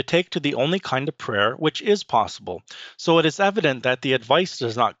and to take to the only kind of prayer which is possible. So it is evident that the advice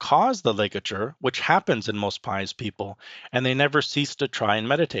does not cause the ligature, which happens in most pious people, and they never cease to try and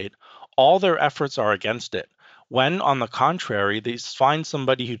meditate. All their efforts are against it. When, on the contrary, they find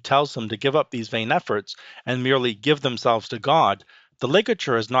somebody who tells them to give up these vain efforts and merely give themselves to God, the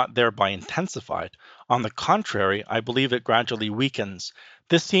ligature is not thereby intensified. On the contrary, I believe it gradually weakens.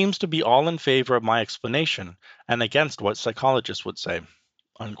 This seems to be all in favor of my explanation and against what psychologists would say.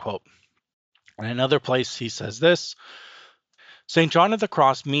 Unquote. In another place, he says this, St. John of the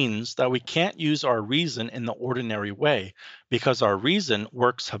Cross means that we can't use our reason in the ordinary way, because our reason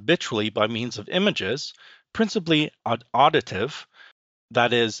works habitually by means of images, principally auditive,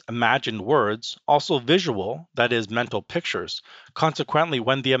 that is, imagined words, also visual, that is, mental pictures. Consequently,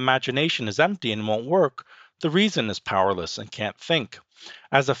 when the imagination is empty and won't work, the reason is powerless and can't think.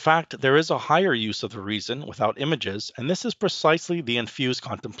 As a fact, there is a higher use of the reason without images, and this is precisely the infused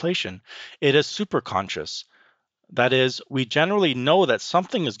contemplation. It is superconscious. That is, we generally know that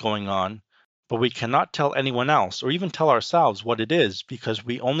something is going on, but we cannot tell anyone else or even tell ourselves what it is because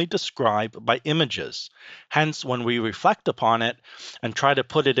we only describe by images. Hence, when we reflect upon it and try to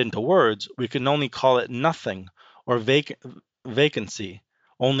put it into words, we can only call it nothing or vacancy.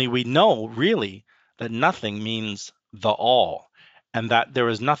 Only we know, really, that nothing means the all, and that there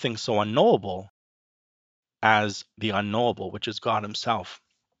is nothing so unknowable as the unknowable, which is God Himself.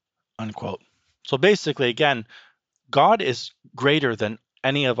 Unquote. So basically, again, God is greater than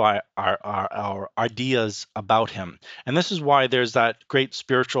any of our ideas about him. And this is why there's that great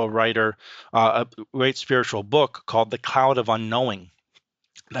spiritual writer, a great spiritual book called The Cloud of Unknowing,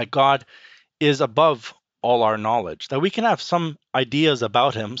 that God is above all our knowledge, that we can have some ideas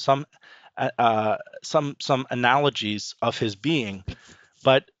about him, some analogies of his being,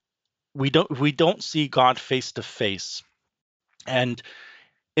 but we don't see God face to face. And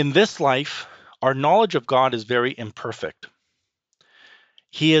in this life, our knowledge of God is very imperfect.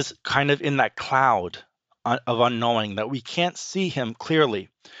 He is kind of in that cloud of unknowing that we can't see him clearly,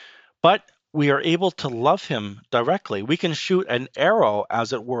 but we are able to love him directly. We can shoot an arrow,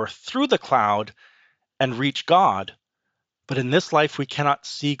 as it were, through the cloud and reach God. But in this life, we cannot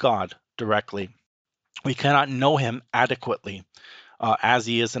see God directly. We cannot know him adequately as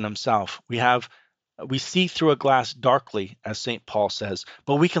he is in himself. We see through a glass darkly, as St. Paul says,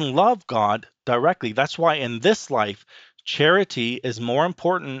 but we can love God directly. That's why in this life, charity is more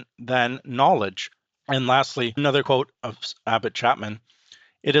important than knowledge. And lastly, another quote of Abbot Chapman,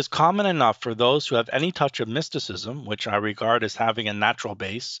 it is common enough for those who have any touch of mysticism, which I regard as having a natural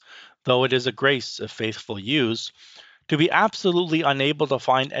base, though it is a grace if faithfully used, to be absolutely unable to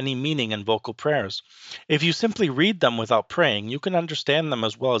find any meaning in vocal prayers. If you simply read them without praying, you can understand them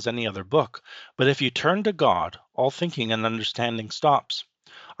as well as any other book. But if you turn to God, all thinking and understanding stops.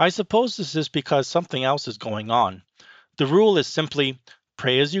 I suppose this is because something else is going on. The rule is simply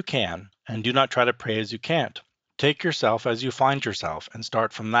pray as you can and do not try to pray as you can't. Take yourself as you find yourself and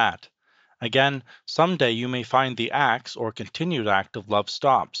start from that. Again, someday you may find the acts or continued act of love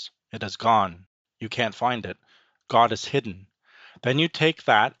stops. It has gone. You can't find it. God is hidden. Then you take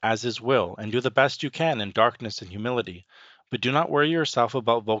that as his will and do the best you can in darkness and humility. But do not worry yourself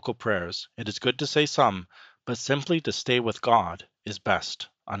about vocal prayers. It is good to say some, but simply to stay with God is best.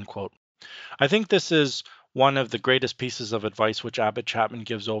 Unquote. I think this is one of the greatest pieces of advice which Abbot Chapman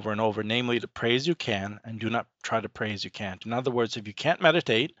gives over and over, namely to pray as you can and do not try to pray as you can't. In other words, if you can't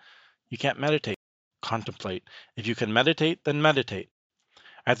meditate, you can't meditate. Contemplate. If you can meditate, then meditate.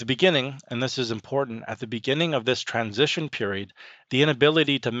 At the beginning, and this is important, at the beginning of this transition period, the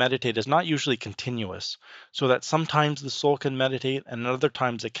inability to meditate is not usually continuous, so that sometimes the soul can meditate and other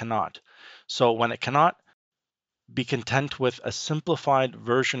times it cannot. So when it cannot, be content with a simplified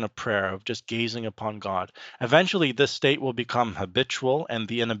version of prayer of just gazing upon God. Eventually, this state will become habitual and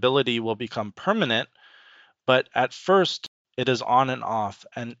the inability will become permanent, but at first, it is on and off,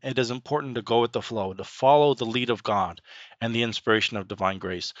 and it is important to go with the flow, to follow the lead of God and the inspiration of divine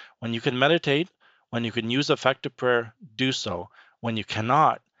grace. When you can meditate, when you can use effective prayer, do so. When you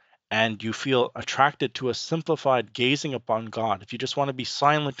cannot, and you feel attracted to a simplified gazing upon God, if you just want to be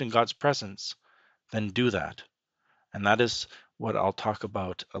silent in God's presence, then do that. And that is what I'll talk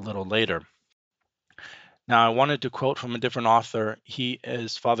about a little later. Now, I wanted to quote from a different author. He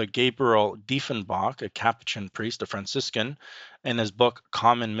is Father Gabriel Diefenbach, a Capuchin priest, a Franciscan, in his book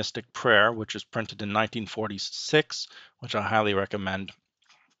Common Mystic Prayer, which was printed in 1946, which I highly recommend.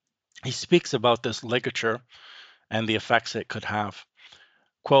 He speaks about this ligature and the effects it could have.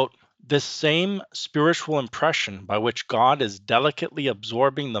 Quote, "This same spiritual impression by which God is delicately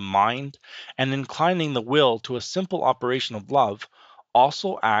absorbing the mind and inclining the will to a simple operation of love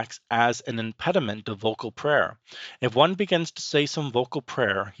also acts as an impediment to vocal prayer. If one begins to say some vocal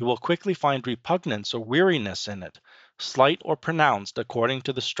prayer, he will quickly find repugnance or weariness in it, slight or pronounced according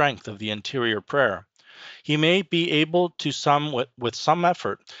to the strength of the interior prayer. He may be able to with some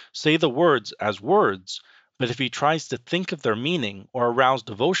effort say the words as words, but if he tries to think of their meaning or arouse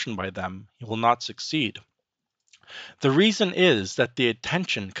devotion by them, he will not succeed. The reason is that the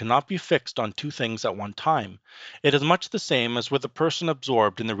attention cannot be fixed on two things at one time. It is much the same as with a person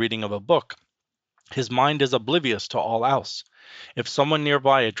absorbed in the reading of a book. His mind is oblivious to all else. If someone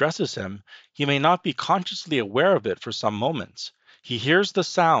nearby addresses him, he may not be consciously aware of it for some moments. He hears the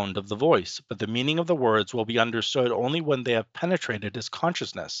sound of the voice, but the meaning of the words will be understood only when they have penetrated his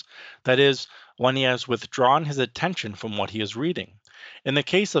consciousness, that is, when he has withdrawn his attention from what he is reading. In the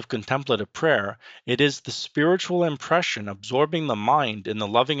case of contemplative prayer, it is the spiritual impression absorbing the mind in the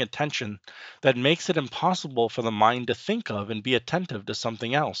loving attention that makes it impossible for the mind to think of and be attentive to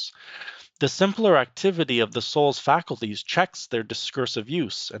something else. The simpler activity of the soul's faculties checks their discursive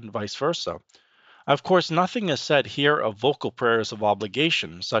use, and vice versa. Of course, nothing is said here of vocal prayers of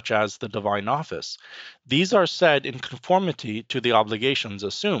obligation, such as the divine office. These are said in conformity to the obligations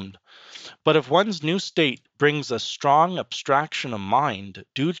assumed. But if one's new state brings a strong abstraction of mind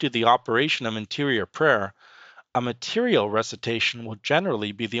due to the operation of interior prayer, a material recitation will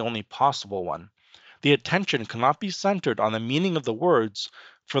generally be the only possible one. The attention cannot be centered on the meaning of the words,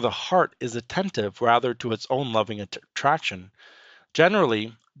 for the heart is attentive rather to its own loving attraction.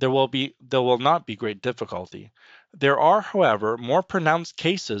 Generally, there will not be great difficulty. There are, however, more pronounced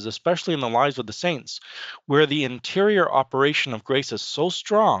cases, especially in the lives of the saints, where the interior operation of grace is so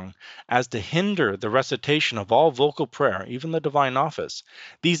strong as to hinder the recitation of all vocal prayer, even the divine office.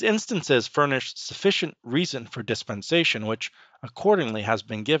 These instances furnish sufficient reason for dispensation, which accordingly has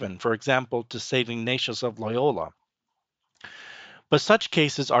been given, for example, to St. Ignatius of Loyola. But such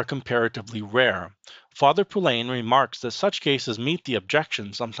cases are comparatively rare. Father Poulain remarks that such cases meet the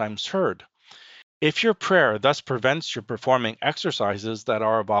objection sometimes heard. If your prayer thus prevents your performing exercises that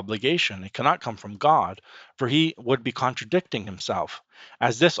are of obligation, it cannot come from God, for he would be contradicting himself.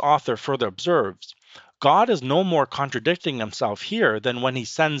 As this author further observes, God is no more contradicting himself here than when he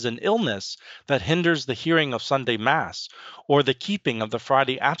sends an illness that hinders the hearing of Sunday Mass or the keeping of the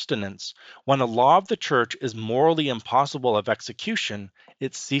Friday abstinence. When a law of the Church is morally impossible of execution,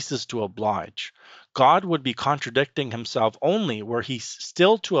 it ceases to oblige. God would be contradicting himself only were he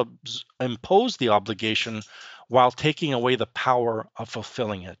still to impose the obligation while taking away the power of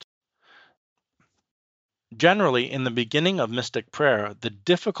fulfilling it. Generally, in the beginning of mystic prayer, the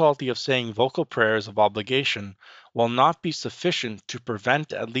difficulty of saying vocal prayers of obligation will not be sufficient to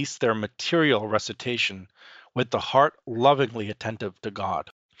prevent at least their material recitation, with the heart lovingly attentive to God.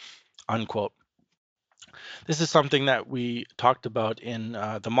 Unquote. This is something that we talked about in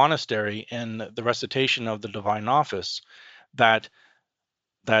the monastery in the recitation of the divine office, that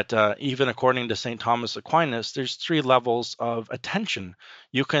even according to St. Thomas Aquinas, there's three levels of attention.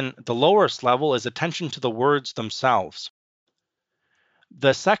 The lowest level is attention to the words themselves.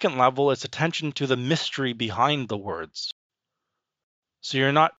 The second level is attention to the mystery behind the words. So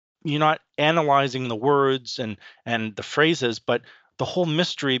you're not analyzing the words and the phrases, but the whole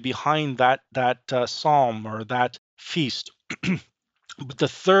mystery behind that psalm or that feast. But the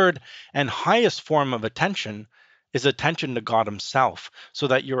third and highest form of attention is attention to God himself, so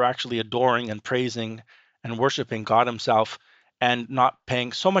that you're actually adoring and praising and worshiping God himself and not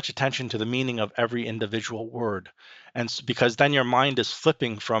paying so much attention to the meaning of every individual word. And because then your mind is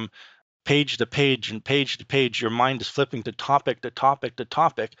flipping from page to page and page to page, your mind is flipping to topic to topic to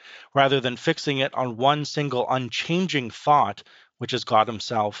topic, rather than fixing it on one single unchanging thought, which is God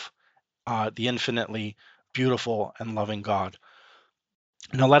himself, the infinitely beautiful and loving God.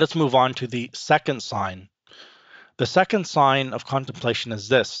 Now let us move on to the second sign. The second sign of contemplation is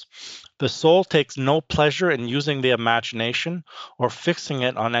this: the soul takes no pleasure in using the imagination or fixing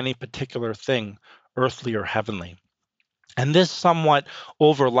it on any particular thing, earthly or heavenly. And this somewhat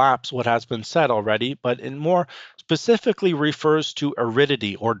overlaps what has been said already, but it more specifically refers to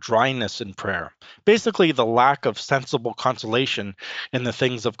aridity or dryness in prayer. Basically, the lack of sensible consolation in the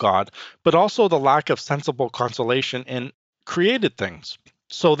things of God, but also the lack of sensible consolation in created things.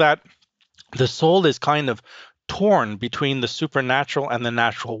 So that The soul is kind of torn between the supernatural and the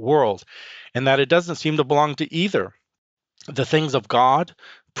natural world, and that it doesn't seem to belong to either. The things of God,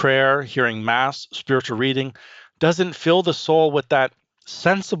 prayer, hearing Mass, spiritual reading, doesn't fill the soul with that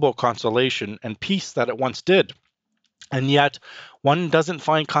sensible consolation and peace that it once did. And yet, one doesn't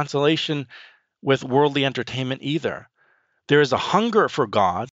find consolation with worldly entertainment either. There is a hunger for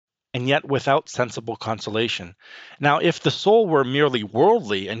God, and yet without sensible consolation. Now, if the soul were merely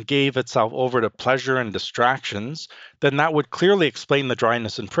worldly and gave itself over to pleasure and distractions, then that would clearly explain the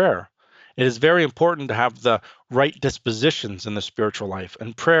dryness in prayer. It is very important to have the right dispositions in the spiritual life,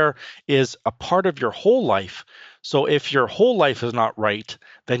 and prayer is a part of your whole life. So if your whole life is not right,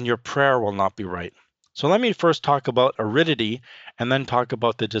 then your prayer will not be right. So let me first talk about aridity and then talk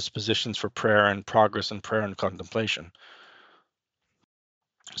about the dispositions for prayer and progress in prayer and contemplation.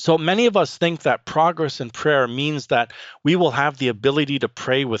 So many of us think that progress in prayer means that we will have the ability to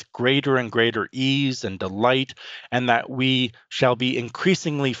pray with greater and greater ease and delight, and that we shall be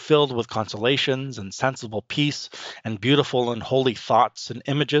increasingly filled with consolations and sensible peace and beautiful and holy thoughts and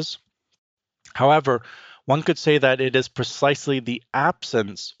images. However, one could say that it is precisely the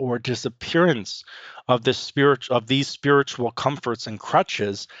absence or disappearance of these spiritual comforts and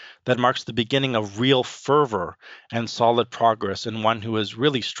crutches that marks the beginning of real fervor and solid progress in one who is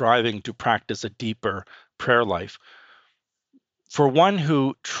really striving to practice a deeper prayer life. For one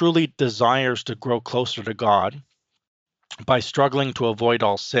who truly desires to grow closer to God, by struggling to avoid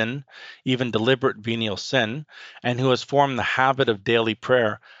all sin, even deliberate venial sin, and who has formed the habit of daily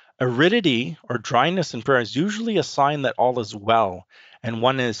prayer, aridity or dryness in prayer is usually a sign that all is well and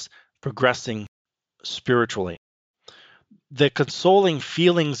one is progressing spiritually. The consoling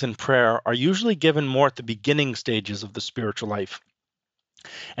feelings in prayer are usually given more at the beginning stages of the spiritual life.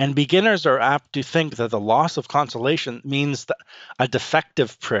 And beginners are apt to think that the loss of consolation means a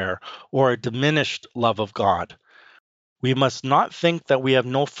defective prayer or a diminished love of God. We must not think that we have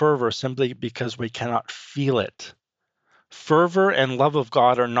no fervor simply because we cannot feel it. Fervor and love of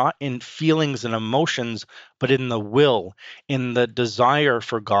God are not in feelings and emotions, but in the will, in the desire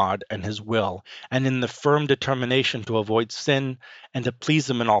for God and His will, and in the firm determination to avoid sin and to please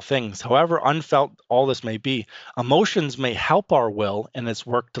Him in all things. However unfelt all this may be, emotions may help our will in its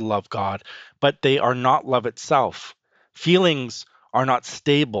work to love God, but they are not love itself. Feelings are not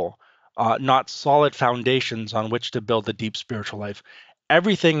stable, not solid foundations on which to build a deep spiritual life.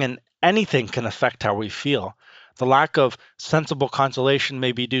 Everything and anything can affect how we feel. The lack of sensible consolation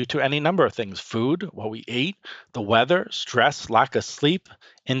may be due to any number of things: food, what we ate, the weather, stress, lack of sleep,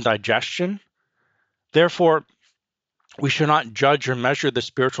 indigestion. Therefore, we should not judge or measure the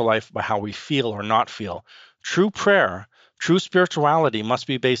spiritual life by how we feel or not feel. True prayer, true spirituality must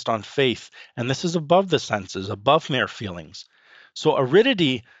be based on faith, and this is above the senses, above mere feelings. So,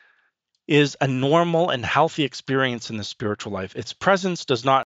 aridity is a normal and healthy experience in the spiritual life. Its presence does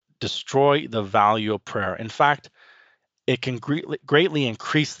not destroy the value of prayer. In fact, it can greatly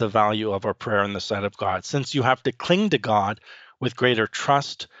increase the value of our prayer in the sight of God, since you have to cling to God with greater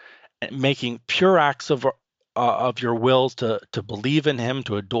trust, making pure acts of your will to believe in Him,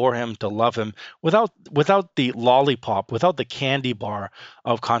 to adore Him, to love Him, without the lollipop, without the candy bar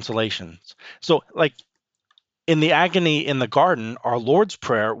of consolations. So, like in the agony in the garden, our Lord's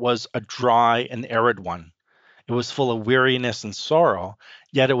Prayer was a dry and arid one. It was full of weariness and sorrow,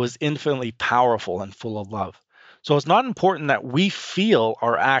 yet it was infinitely powerful and full of love. So it's not important that we feel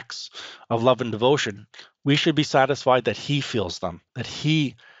our acts of love and devotion. We should be satisfied that He feels them, that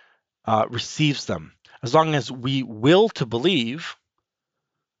He receives them. As long as we will to believe,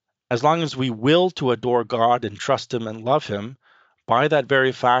 as long as we will to adore God and trust Him and love Him, by that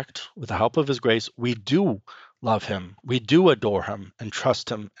very fact, with the help of His grace, we do love Him, we do adore Him and trust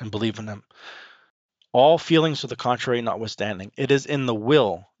Him and believe in Him. All feelings to the contrary notwithstanding. It is in the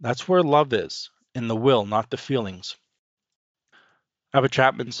will. That's where love is, in the will, not the feelings. Abbot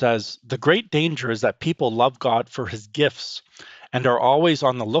Chapman says, the great danger is that people love God for His gifts and are always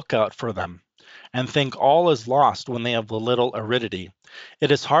on the lookout for them, and think all is lost when they have a little aridity.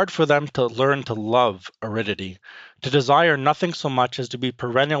 It is hard for them to learn to love aridity, to desire nothing so much as to be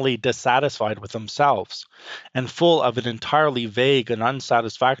perennially dissatisfied with themselves, and full of an entirely vague and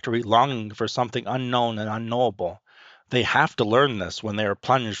unsatisfactory longing for something unknown and unknowable. They have to learn this when they are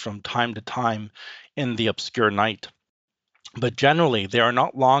plunged from time to time in the obscure night. But generally, they are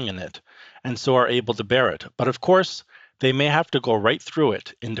not long in it, and so are able to bear it. But of course, they may have to go right through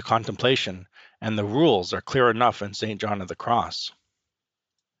it into contemplation, and the rules are clear enough in St. John of the Cross.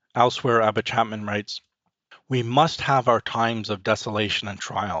 Elsewhere, Abbot Chapman writes, we must have our times of desolation and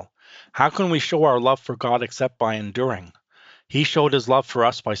trial. How can we show our love for God except by enduring? He showed His love for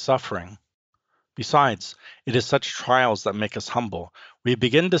us by suffering. Besides, it is such trials that make us humble. We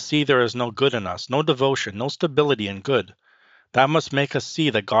begin to see there is no good in us, no devotion, no stability in good. That must make us see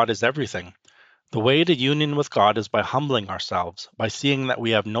that God is everything. The way to union with God is by humbling ourselves, by seeing that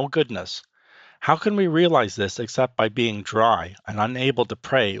we have no goodness. How can we realize this except by being dry and unable to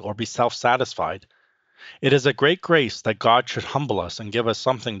pray or be self-satisfied? It is a great grace that God should humble us and give us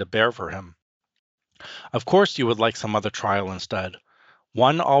something to bear for him. Of course you would like some other trial instead.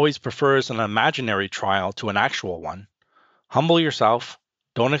 One always prefers an imaginary trial to an actual one. Humble yourself.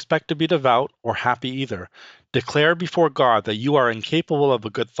 Don't expect to be devout or happy either. Declare before God that you are incapable of a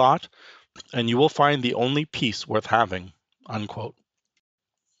good thought, and you will find the only peace worth having. Unquote.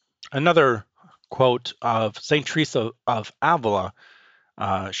 Another quote of St. Teresa of Avila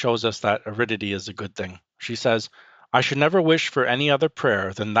shows us that aridity is a good thing. She says, I should never wish for any other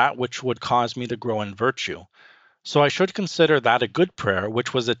prayer than that which would cause me to grow in virtue. So I should consider that a good prayer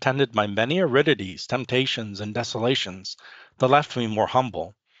which was attended by many aridities, temptations, and desolations, that left me more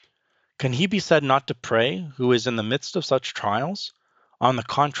humble. Can he be said not to pray who is in the midst of such trials? On the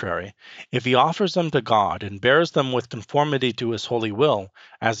contrary, if he offers them to God and bears them with conformity to his holy will,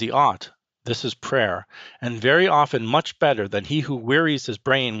 as he ought, this is prayer, and very often much better than he who wearies his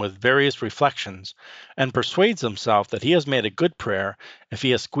brain with various reflections, and persuades himself that he has made a good prayer if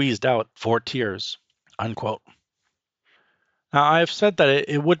he has squeezed out 4 tears. Unquote. Now, I have said that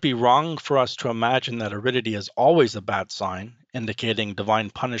it would be wrong for us to imagine that aridity is always a bad sign, indicating divine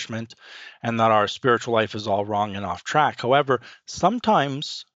punishment, and that our spiritual life is all wrong and off track. However,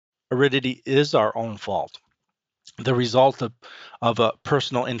 sometimes aridity is our own fault, the result of a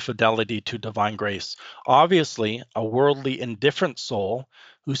personal infidelity to divine grace. Obviously, a worldly, indifferent soul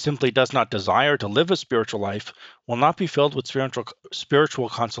who simply does not desire to live a spiritual life will not be filled with spiritual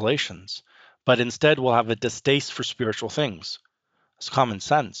consolations, but instead will have a distaste for spiritual things. It's common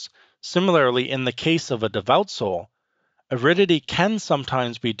sense. Similarly, in the case of a devout soul, aridity can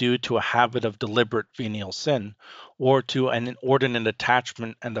sometimes be due to a habit of deliberate venial sin, or to an inordinate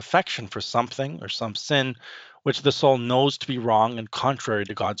attachment and affection for something or some sin which the soul knows to be wrong and contrary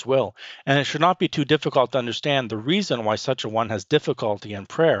to God's will. And it should not be too difficult to understand the reason why such a one has difficulty in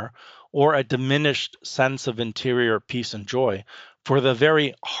prayer, or a diminished sense of interior peace and joy. For the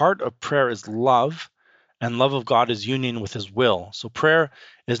very heart of prayer is love, and love of God is union with his will. So prayer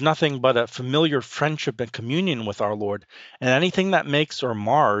is nothing but a familiar friendship and communion with our Lord, and anything that makes or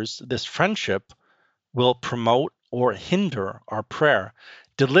mars this friendship will promote or hinder our prayer.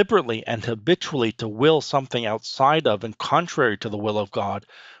 Deliberately and habitually to will something outside of and contrary to the will of God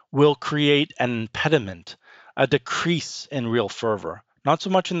will create an impediment, a decrease in real fervor, not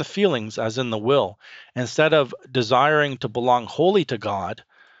so much in the feelings as in the will. Instead of desiring to belong wholly to God,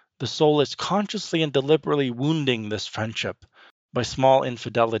 the soul is consciously and deliberately wounding this friendship by small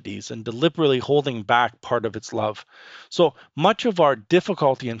infidelities and deliberately holding back part of its love. So much of our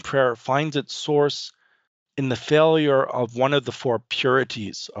difficulty in prayer finds its source in the failure of one of the 4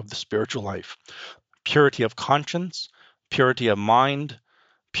 purities of the spiritual life: purity of conscience, purity of mind,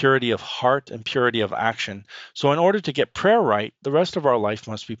 purity of heart, and purity of action. So in order to get prayer right, the rest of our life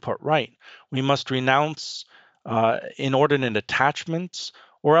must be put right. We must renounce inordinate attachments,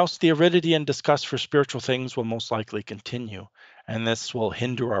 or else the aridity and disgust for spiritual things will most likely continue. And this will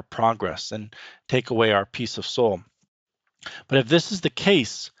hinder our progress and take away our peace of soul. But if this is the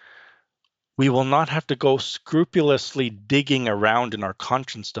case, we will not have to go scrupulously digging around in our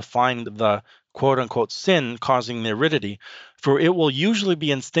conscience to find the quote unquote sin causing the aridity, for it will usually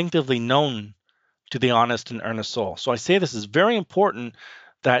be instinctively known to the honest and earnest soul. So I say this is very important,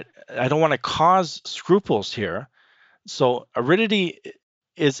 that I don't want to cause scruples here. So aridity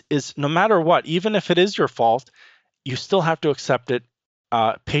is no matter what, even if it is your fault, you still have to accept it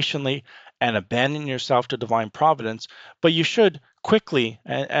patiently and abandon yourself to divine providence. But you should quickly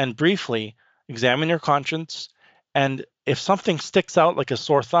and briefly examine your conscience. And if something sticks out like a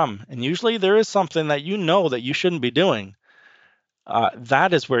sore thumb, and usually there is something that you know that you shouldn't be doing,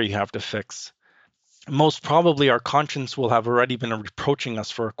 that is where you have to fix. Most probably our conscience will have already been reproaching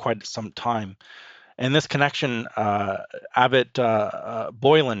us for quite some time. In this connection, Abbot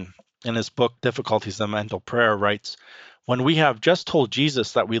Boylan, in his book Difficulties in Mental Prayer, writes, when we have just told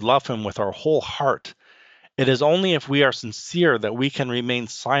Jesus that we love him with our whole heart, it is only if we are sincere that we can remain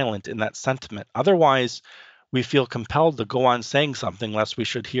silent in that sentiment. Otherwise, we feel compelled to go on saying something lest we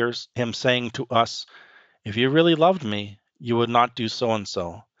should hear him saying to us, if you really loved me, you would not do so and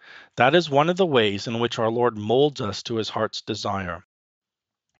so. That is one of the ways in which our Lord molds us to his heart's desire.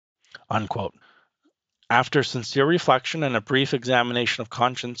 Unquote. After sincere reflection and a brief examination of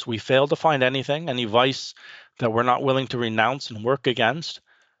conscience, we fail to find anything, any vice that we're not willing to renounce and work against.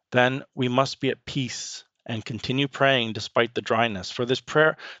 then we must be at peace and continue praying despite the dryness. For this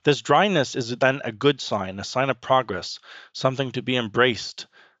dryness is then a good sign, a sign of progress, something to be embraced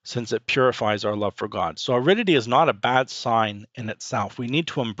since it purifies our love for God. So aridity is not a bad sign in itself. We need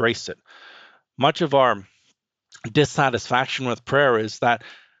to embrace it. Much of our dissatisfaction with prayer is that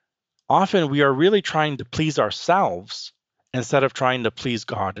often we are really trying to please ourselves instead of trying to please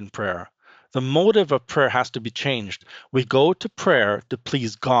God in prayer. The motive of prayer has to be changed. We go to prayer to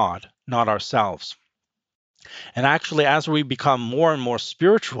please God, not ourselves. And actually, as we become more and more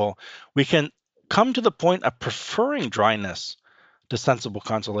spiritual, we can come to the point of preferring dryness to sensible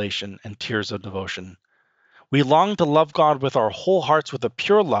consolation and tears of devotion. We long to love God with our whole hearts with a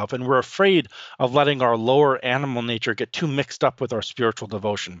pure love, and we're afraid of letting our lower animal nature get too mixed up with our spiritual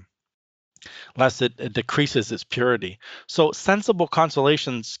devotion, lest it decreases its purity. So sensible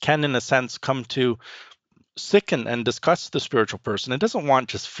consolations can, in a sense, come to sicken and disgust the spiritual person. It doesn't want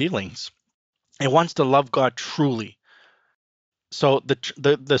just feelings. It wants to love God truly. So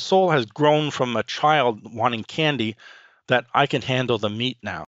the soul has grown from a child wanting candy that I can handle the meat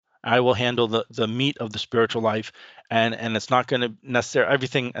now. I will handle the meat of the spiritual life, and it's not going to necessarily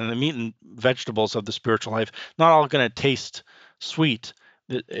everything, and the meat and vegetables of the spiritual life, not all going to taste sweet,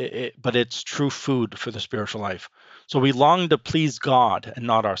 but it's true food for the spiritual life. So we long to please God and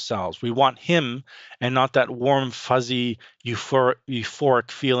not ourselves. We want Him and not that warm, fuzzy,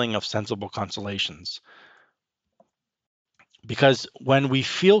 euphoric feeling of sensible consolations. Because when we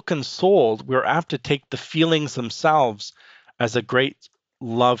feel consoled, we're apt to take the feelings themselves as a great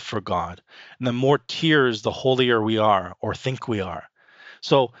love for God. And the more tears, the holier we are or think we are.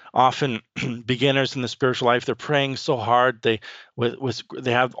 So often beginners in the spiritual life, they're praying so hard. They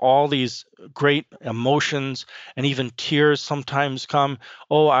have all these great emotions, and even tears sometimes come.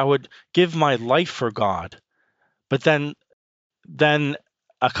 Oh, I would give my life for God. But then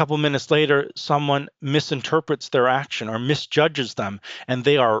a couple minutes later, someone misinterprets their action or misjudges them, and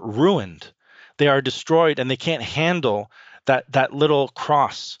they are ruined. They are destroyed, and they can't handle that little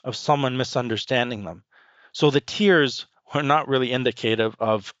cross of someone misunderstanding them. So the tears are not really indicative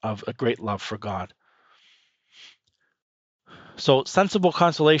of a great love for God. So sensible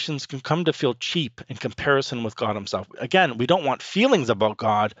consolations can come to feel cheap in comparison with God Himself. Again, we don't want feelings about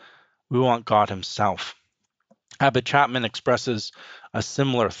God, we want God Himself. Abbot Chapman expresses a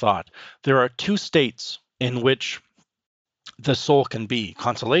similar thought. There are two states in which the soul can be,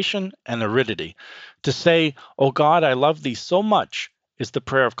 consolation and aridity. To say, "Oh God, I love thee so much," is the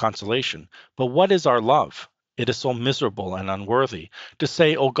prayer of consolation. But what is our love? It is so miserable and unworthy. To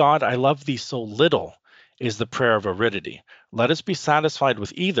say, "Oh God, I love thee so little," is the prayer of aridity. Let us be satisfied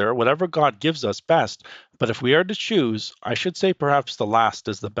with either, whatever God gives us best. But if we are to choose, I should say perhaps the last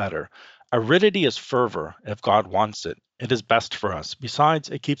is the better. Aridity is fervor if God wants it. It is best for us. Besides,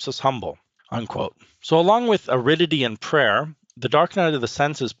 it keeps us humble. Unquote. So along with aridity and prayer, the dark night of the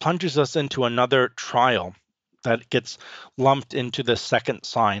senses plunges us into another trial that gets lumped into the second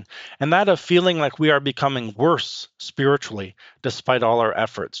sign, and that of feeling like we are becoming worse spiritually despite all our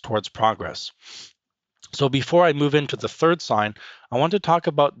efforts towards progress. So before I move into the third sign, I want to talk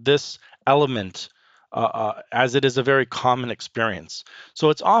about this element as it is a very common experience.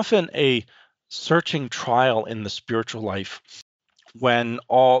 So it's often a searching trial in the spiritual life when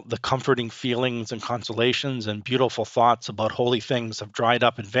all the comforting feelings and consolations and beautiful thoughts about holy things have dried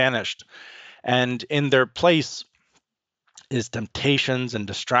up and vanished. And in their place is temptations and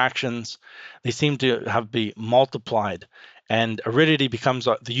distractions. They seem to have been multiplied, and aridity becomes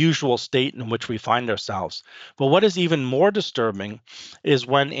the usual state in which we find ourselves. But what is even more disturbing is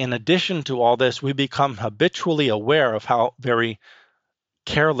when, in addition to all this, we become habitually aware of how very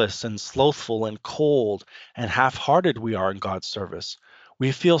careless and slothful and cold and half-hearted we are in God's service.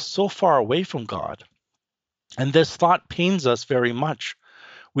 We feel so far away from God. And this thought pains us very much.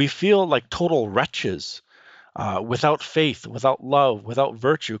 We feel like total wretches, without faith, without love, without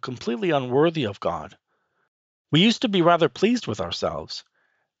virtue, completely unworthy of God. We used to be rather pleased with ourselves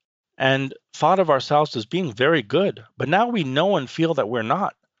and thought of ourselves as being very good, but now we know and feel that we're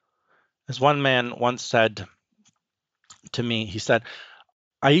not. As one man once said to me, he said,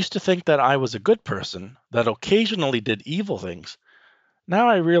 "I used to think that I was a good person that occasionally did evil things. Now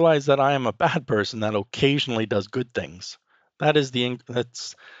I realize that I am a bad person that occasionally does good things."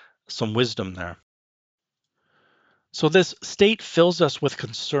 That's some wisdom there. So this state fills us with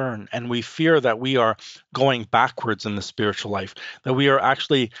concern, and we fear that we are going backwards in the spiritual life, that we are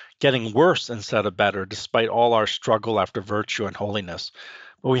actually getting worse instead of better, despite all our struggle after virtue and holiness.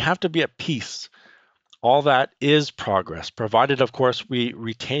 But we have to be at peace. All that is progress, provided, of course, we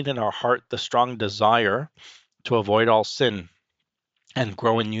retain in our heart the strong desire to avoid all sin. and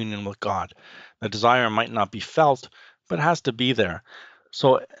grow in union with God. The desire might not be felt, but has to be there.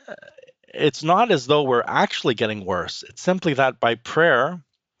 So it's not as though we're actually getting worse. It's simply that by prayer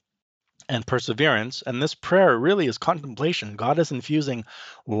and perseverance, and this prayer really is contemplation. God is infusing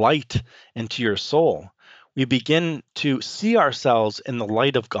light into your soul. We begin to see ourselves in the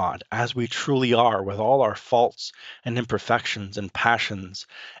light of God as we truly are, with all our faults and imperfections and passions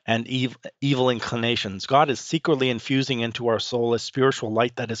and evil inclinations. God is secretly infusing into our soul a spiritual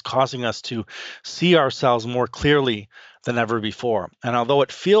light that is causing us to see ourselves more clearly than ever before. And although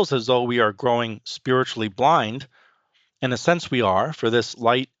it feels as though we are growing spiritually blind, in a sense, we are, for this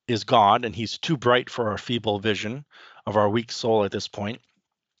light is God, and He's too bright for our feeble vision of our weak soul at this point.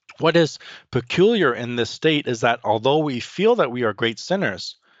 What is peculiar in this state is that although we feel that we are great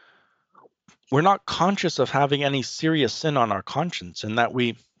sinners, we're not conscious of having any serious sin on our conscience, and that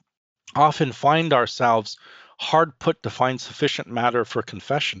we often find ourselves hard put to find sufficient matter for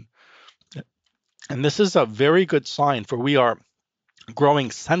confession. And this is a very good sign, for we are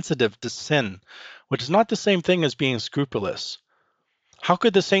growing sensitive to sin, which is not the same thing as being scrupulous. How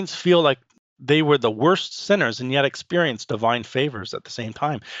could the saints feel like they were the worst sinners and yet experience divine favors at the same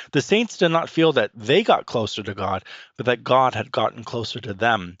time? The saints did not feel that they got closer to God, but that God had gotten closer to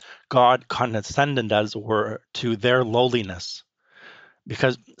them. God condescended, as it were, to their lowliness.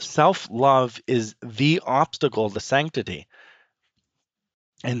 Because self-love is the obstacle to sanctity.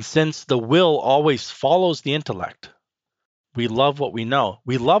 And since the will always follows the intellect, we love what we know.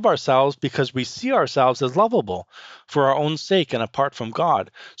 We love ourselves because we see ourselves as lovable for our own sake and apart from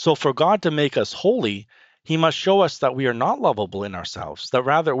God. So for God to make us holy, He must show us that we are not lovable in ourselves, that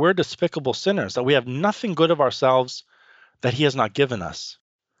rather we're despicable sinners, that we have nothing good of ourselves that He has not given us.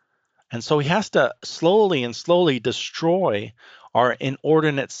 And so He has to slowly and slowly destroy our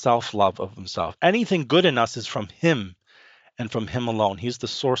inordinate self-love of Himself. Anything good in us is from Him and from Him alone. He's the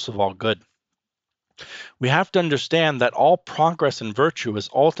source of all good. We have to understand that all progress in virtue is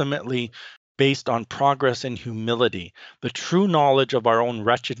ultimately based on progress in humility, the true knowledge of our own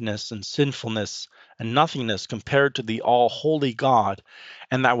wretchedness and sinfulness and nothingness compared to the all-holy God,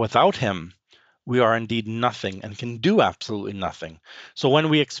 and that without Him, we are indeed nothing and can do absolutely nothing. So when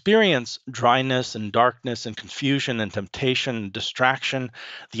we experience dryness and darkness and confusion and temptation and distraction,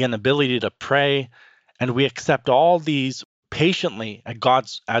 the inability to pray, and we accept all these patiently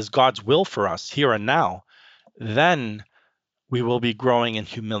as God's will for us here and now, then we will be growing in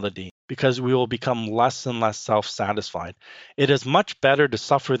humility because we will become less and less self-satisfied. It is much better to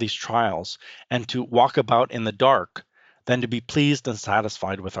suffer these trials and to walk about in the dark than to be pleased and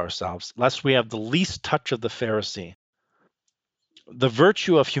satisfied with ourselves, lest we have the least touch of the Pharisee. The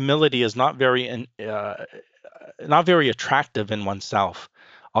virtue of humility is not very attractive in oneself,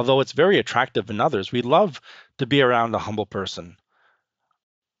 although it's very attractive in others. We love to be around a humble person.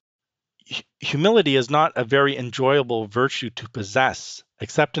 Humility is not a very enjoyable virtue to possess,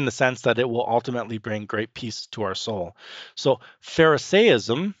 except in the sense that it will ultimately bring great peace to our soul. So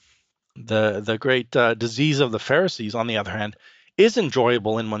Pharisaism, the great disease of the Pharisees, on the other hand, is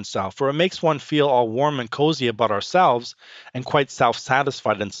enjoyable in oneself, for it makes one feel all warm and cozy about ourselves and quite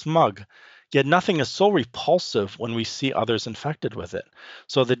self-satisfied and smug. Yet nothing is so repulsive when we see others infected with it.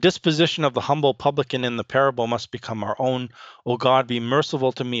 So the disposition of the humble publican in the parable must become our own. O God, be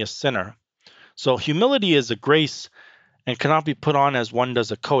merciful to me, a sinner. So humility is a grace and cannot be put on as one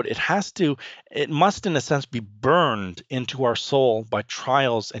does a coat. It must in a sense be burned into our soul by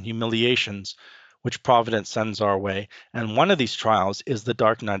trials and humiliations which providence sends our way. And one of these trials is the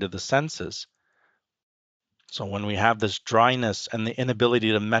dark night of the senses. So when we have this dryness and the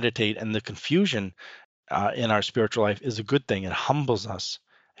inability to meditate and the confusion in our spiritual life is a good thing. It humbles us,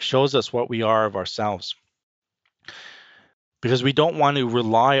 it shows us what we are of ourselves. Because we don't want to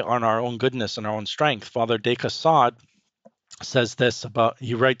rely on our own goodness and our own strength. Father de Caussade says this about,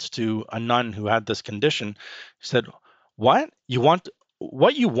 he writes to a nun who had this condition. He said, what you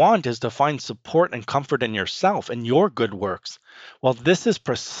want is to find support and comfort in yourself and your good works. Well, this is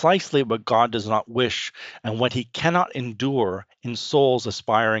precisely what God does not wish and what He cannot endure in souls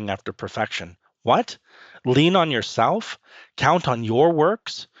aspiring after perfection. What? Lean on yourself? Count on your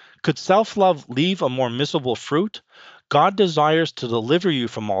works? Could self-love leave a more miserable fruit? God desires to deliver you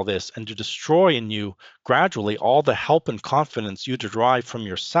from all this and to destroy in you gradually all the help and confidence you derive from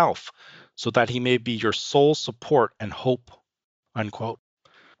yourself, so that He may be your sole support and hope. Unquote.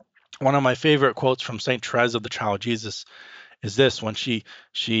 One of my favorite quotes from Saint Therese of the Child Jesus is this: when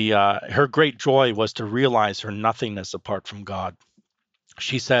her great joy was to realize her nothingness apart from God.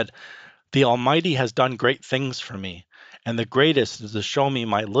 She said, "The Almighty has done great things for me, and the greatest is to show me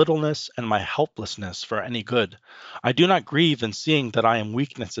my littleness and my helplessness for any good. I do not grieve in seeing that I am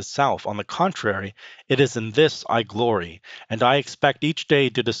weakness itself. On the contrary, it is in this I glory, and I expect each day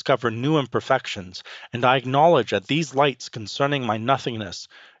to discover new imperfections, and I acknowledge that these lights concerning my nothingness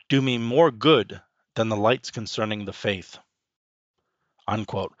do me more good than the lights concerning the faith."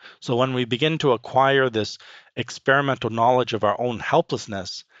 Unquote. So when we begin to acquire this experimental knowledge of our own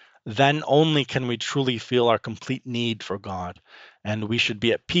helplessness, then only can we truly feel our complete need for God. And we should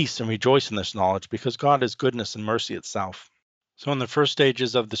be at peace and rejoice in this knowledge because God is goodness and mercy itself. So in the first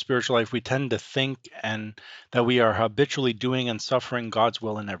stages of the spiritual life, we tend to think and that we are habitually doing and suffering God's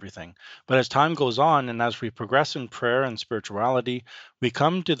will in everything. But as time goes on and as we progress in prayer and spirituality, we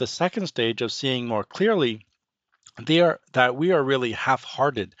come to the second stage of seeing more clearly that we are really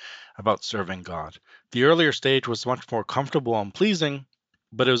half-hearted about serving God. The earlier stage was much more comfortable and pleasing,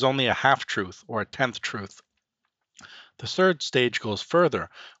 but it was only a half-truth or a tenth truth. The third stage goes further.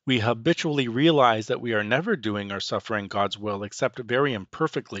 We habitually realize that we are never doing or suffering God's will except very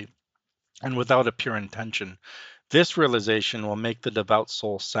imperfectly and without a pure intention. This realization will make the devout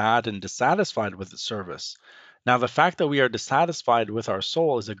soul sad and dissatisfied with its service. Now, the fact that we are dissatisfied with our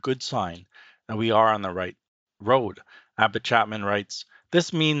soul is a good sign that we are on the right road. Abbot Chapman writes,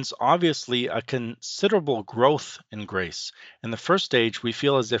 "This means obviously a considerable growth in grace. In the first stage, we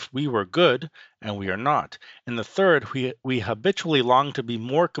feel as if we were good, and we are not. In the third, we habitually long to be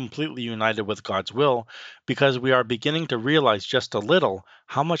more completely united with God's will because we are beginning to realize just a little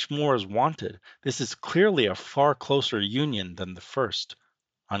how much more is wanted. This is clearly a far closer union than the first."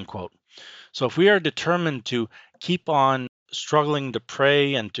 Unquote. So if we are determined to keep on struggling to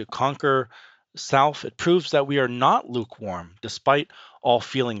pray and to conquer self, it proves that we are not lukewarm, despite all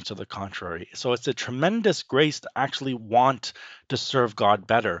feelings to the contrary. So it's a tremendous grace to actually want to serve God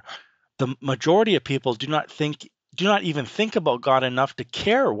better. The majority of people do not even think about God enough to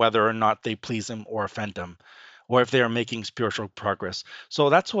care whether or not they please him or offend him, or if they are making spiritual progress. So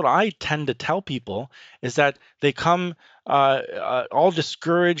that's what I tend to tell people, is that they come all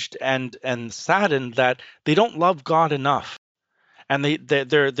discouraged and saddened that they don't love God enough, and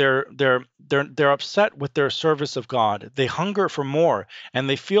they're upset with their service of God. They hunger for more, and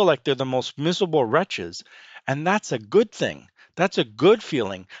they feel like they're the most miserable wretches, and that's a good thing. That's a good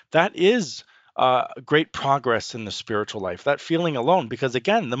feeling. That is great progress in the spiritual life. That feeling alone, because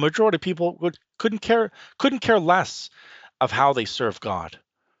again, the majority of people couldn't care less of how they serve God.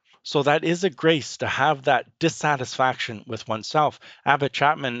 So that is a grace to have that dissatisfaction with oneself. Abbot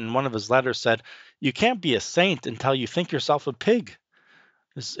Chapman, in one of his letters, said, "You can't be a saint until you think yourself a pig,"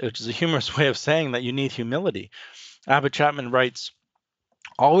 which is a humorous way of saying that you need humility. Abbot Chapman writes,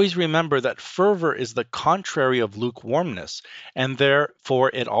 "Always remember that fervor is the contrary of lukewarmness, and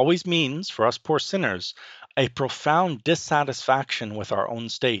therefore it always means, for us poor sinners, a profound dissatisfaction with our own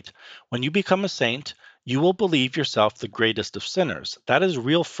state. When you become a saint, you will believe yourself the greatest of sinners. That is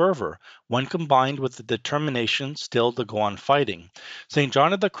real fervor, when combined with the determination still to go on fighting." St.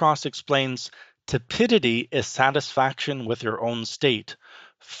 John of the Cross explains, "Tepidity is satisfaction with your own state.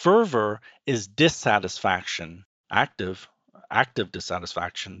 Fervor is dissatisfaction, active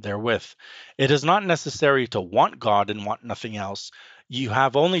dissatisfaction therewith. It is not necessary to want God and want nothing else. You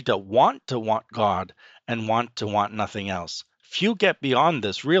have only to want God and want nothing else. Few get beyond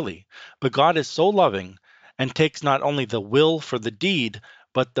this, really. But God is so loving and takes not only the will for the deed,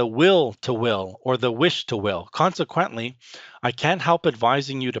 but the will to will, or the wish to will. Consequently, I can't help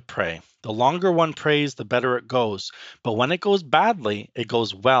advising you to pray. The longer one prays, the better it goes. But when it goes badly, it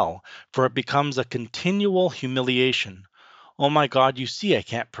goes well, for it becomes a continual humiliation. Oh my God, you see, I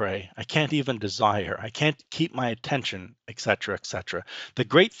can't pray. I can't even desire. I can't keep my attention, etc., etc. The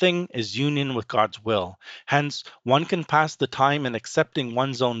great thing is union with God's will. Hence, one can pass the time in accepting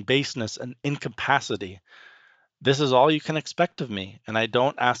one's own baseness and incapacity. This is all you can expect of me, and I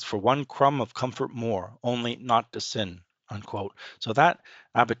don't ask for one crumb of comfort more, only not to sin." Unquote. So that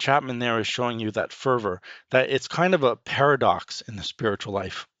Abbot Chapman there is showing you that fervor, that it's kind of a paradox in the spiritual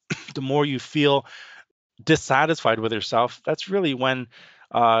life. The more you feel dissatisfied with yourself, that's really when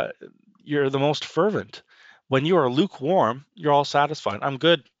uh, you're the most fervent. When you are lukewarm, you're all satisfied. I'm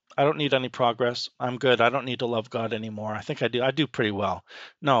good. I don't need any progress. I'm good. I don't need to love God anymore. I think I do. I do pretty well.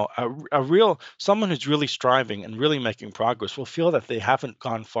 No, a real someone who's really striving and really making progress will feel that they haven't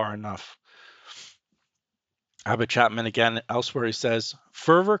gone far enough. Abbot Chapman again elsewhere he says,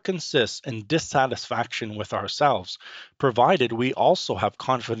 "Fervor consists in dissatisfaction with ourselves, provided we also have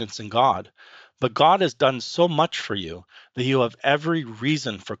confidence in God. But God has done so much for you that you have every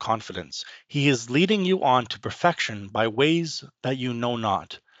reason for confidence. He is leading you on to perfection by ways that you know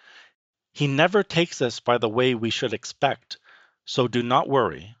not. He never takes us by the way we should expect, so do not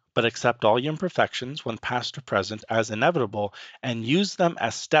worry, but accept all your imperfections when past or present as inevitable and use them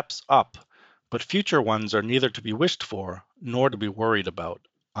as steps up, but future ones are neither to be wished for nor to be worried about."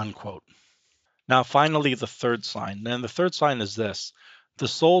 Unquote. Now, finally, the third sign. And the third sign is this: the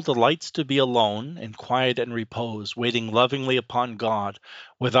soul delights to be alone in quiet and repose, waiting lovingly upon God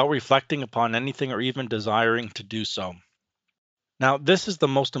without reflecting upon anything or even desiring to do so. Now, this is the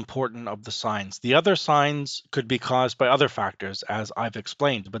most important of the signs. The other signs could be caused by other factors, as I've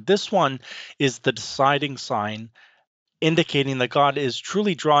explained, but this one is the deciding sign, indicating that God is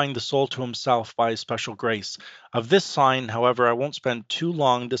truly drawing the soul to himself by special grace. Of this sign, however, I won't spend too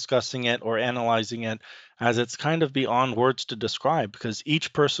long discussing it or analyzing it, as it's kind of beyond words to describe, because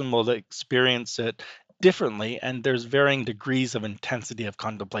each person will experience it differently, and there's varying degrees of intensity of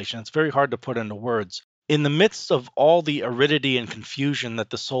contemplation. It's very hard to put into words. In the midst of all the aridity and confusion that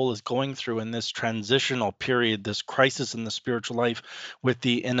the soul is going through in this transitional period, this crisis in the spiritual life, with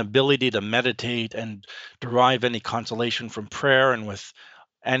the inability to meditate and derive any consolation from prayer, and with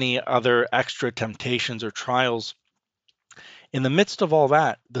any other extra temptations or trials, in the midst of all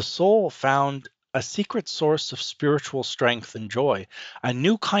that, the soul found a secret source of spiritual strength and joy. A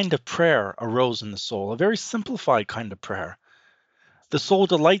new kind of prayer arose in the soul, a very simplified kind of prayer. The soul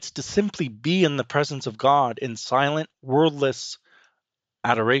delights to simply be in the presence of God in silent, wordless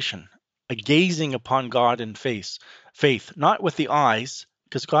adoration, a gazing upon God in faith, not with the eyes,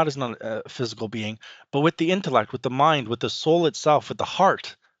 because God is not a physical being, but with the intellect, with the mind, with the soul itself, with the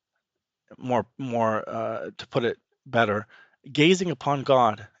heart, more to put it better, gazing upon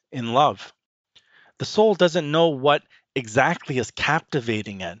God in love. The soul doesn't know what exactly is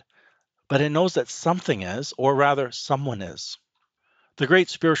captivating it, but it knows that something is, or rather, someone is. The great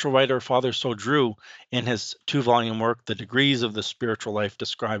spiritual writer Father Sodru, in his 2-volume work, The Degrees of the Spiritual Life,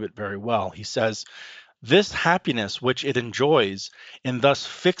 describe it very well. He says, "This happiness which it enjoys in thus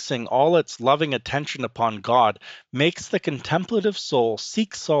fixing all its loving attention upon God makes the contemplative soul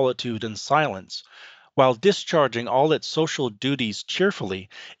seek solitude and silence. While discharging all its social duties cheerfully,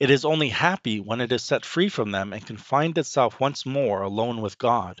 it is only happy when it is set free from them and can find itself once more alone with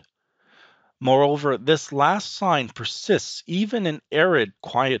God. Moreover, this last sign persists even in arid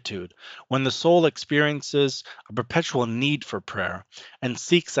quietude, when the soul experiences a perpetual need for prayer and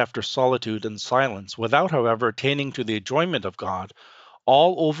seeks after solitude and silence, without, however, attaining to the enjoyment of God.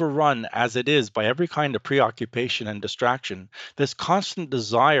 All overrun as it is by every kind of preoccupation and distraction, this constant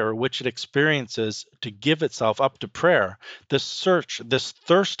desire which it experiences to give itself up to prayer, this search, this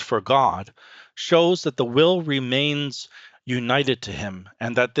thirst for God, shows that the will remains united to him,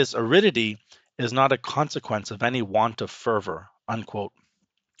 and that this aridity is not a consequence of any want of fervor." Unquote.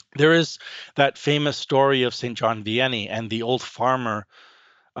 There is that famous story of St. John Vianney and the old farmer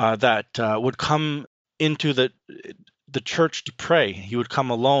that would come into the church to pray. He would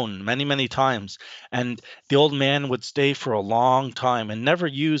come alone many, many times, and the old man would stay for a long time and never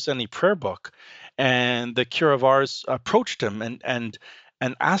use any prayer book. And the cure of Ars approached him and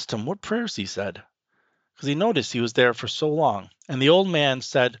asked him what prayers he said, because he noticed he was there for so long. And the old man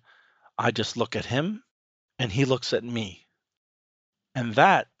said, "I just look at him and he looks at me." And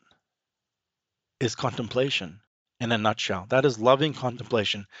that is contemplation in a nutshell. That is loving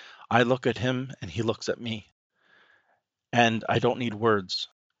contemplation. I look at him and he looks at me. And I don't need words.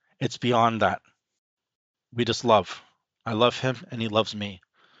 It's beyond that. We just love. I love him and he loves me.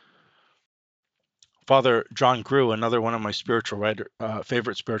 Father John Grew, another one of my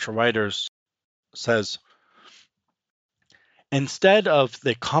favorite spiritual writers, says, "Instead of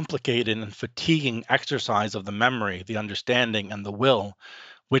the complicated and fatiguing exercise of the memory, the understanding, and the will,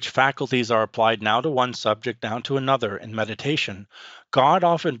 which faculties are applied now to one subject, now to another in meditation, God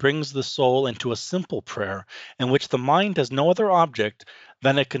often brings the soul into a simple prayer in which the mind has no other object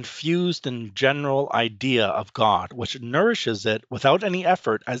than a confused and general idea of God, which nourishes it without any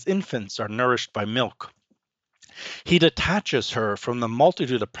effort, as infants are nourished by milk. He detaches her from the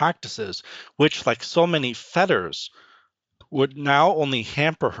multitude of practices which, like so many fetters, would now only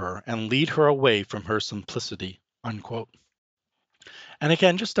hamper her and lead her away from her simplicity." Unquote. And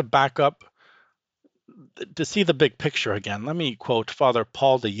again, just to back up, to see the big picture again, let me quote Father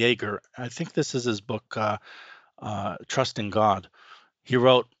Paul de Jaeger. I think this is his book, Trust in God. He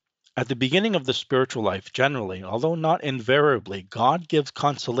wrote, "At the beginning of the spiritual life, generally, although not invariably, God gives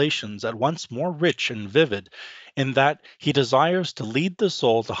consolations at once more rich and vivid, in that he desires to lead the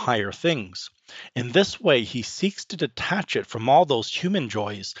soul to higher things. In this way, he seeks to detach it from all those human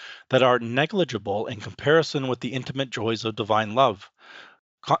joys that are negligible in comparison with the intimate joys of divine love.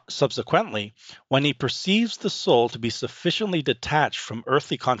 Subsequently, when he perceives the soul to be sufficiently detached from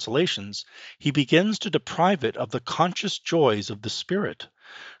earthly consolations, he begins to deprive it of the conscious joys of the spirit.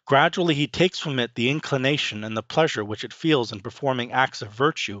 Gradually, he takes from it the inclination and the pleasure which it feels in performing acts of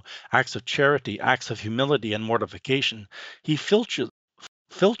virtue, acts of charity, acts of humility and mortification. He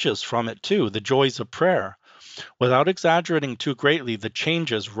filches from it, too, the joys of prayer. Without exaggerating too greatly the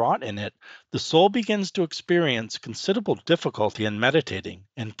changes wrought in it, the soul begins to experience considerable difficulty in meditating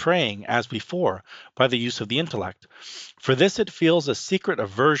and praying as before by the use of the intellect. For this it feels a secret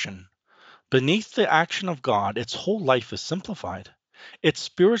aversion. Beneath the action of God, its whole life is simplified. Its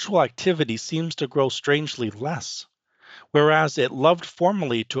spiritual activity seems to grow strangely less. Whereas it loved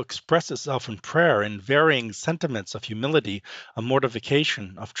formerly to express itself in prayer in varying sentiments of humility, of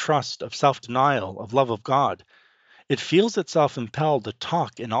mortification, of trust, of self denial, of love of God, it feels itself impelled to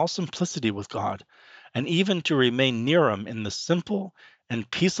talk in all simplicity with God, and even to remain near Him in the simple and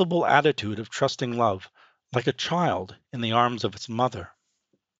peaceable attitude of trusting love, like a child in the arms of its mother.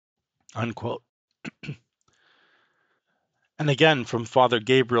 Unquote. And again from Father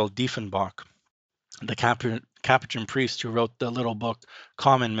Gabriel Diefenbach, the Capuchin priest who wrote the little book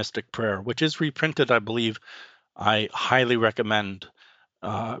Common Mystic Prayer, which is reprinted, I believe. I highly recommend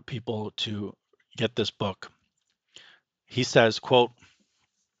people to get this book. He says, quote,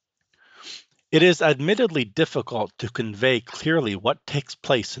 "It is admittedly difficult to convey clearly what takes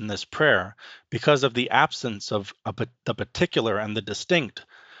place in this prayer because of the absence of the particular and the distinct,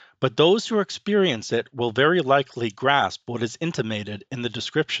 but those who experience it will very likely grasp what is intimated in the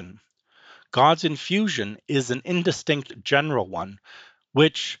description. God's infusion is an indistinct general one,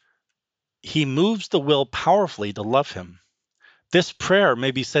 which he moves the will powerfully to love him. This prayer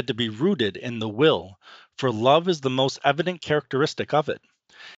may be said to be rooted in the will, for love is the most evident characteristic of it.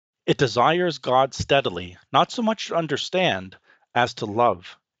 It desires God steadily, not so much to understand as to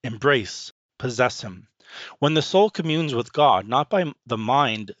love, embrace, possess Him. When the soul communes with God, not by the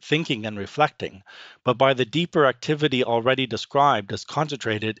mind thinking and reflecting, but by the deeper activity already described as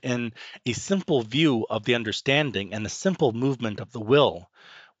concentrated in a simple view of the understanding and a simple movement of the will,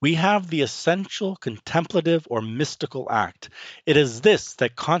 we have the essential contemplative or mystical act. It is this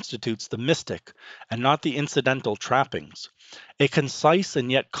that constitutes the mystic, and not the incidental trappings. A concise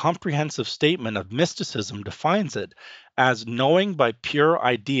and yet comprehensive statement of mysticism defines it as knowing by pure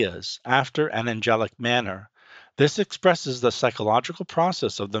ideas after an angelic manner. This expresses the psychological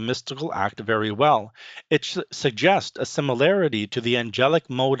process of the mystical act very well. It suggests a similarity to the angelic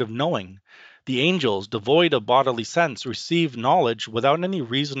mode of knowing. The angels, devoid of bodily sense, receive knowledge without any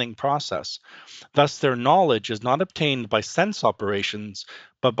reasoning process. Thus, their knowledge is not obtained by sense operations,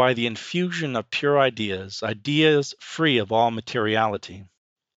 but by the infusion of pure ideas, ideas free of all materiality."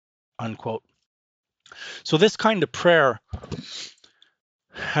 Unquote. So, this kind of prayer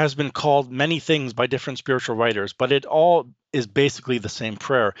has been called many things by different spiritual writers, but it all is basically the same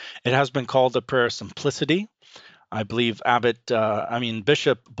prayer. It has been called the prayer of simplicity. I believe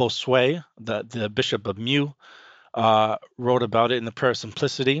Bishop Bossuet, the Bishop of Meaux, wrote about it in the prayer of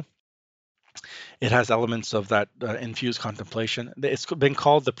simplicity. It has elements of that infused contemplation. It's been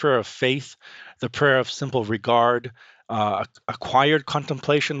called the prayer of faith, the prayer of simple regard, acquired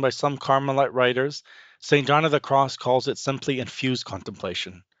contemplation by some Carmelite writers. St. John of the Cross calls it simply infused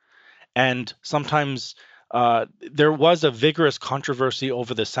contemplation. And sometimes there was a vigorous controversy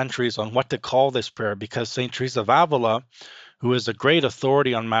over the centuries on what to call this prayer because St. Teresa of Avila, who is a great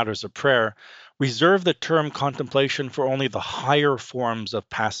authority on matters of prayer, reserved the term contemplation for only the higher forms of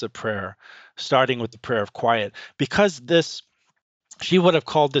passive prayer, starting with the prayer of quiet. Because she would have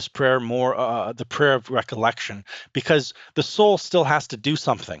called this prayer more the prayer of recollection, because the soul still has to do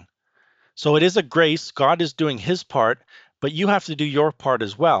something. So it is a grace. God is doing his part, but you have to do your part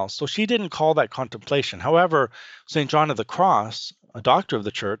as well. So she didn't call that contemplation. However, St. John of the Cross, a doctor of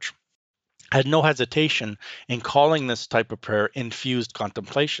the church, had no hesitation in calling this type of prayer infused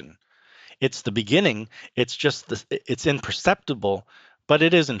contemplation. It's the beginning, it's imperceptible, but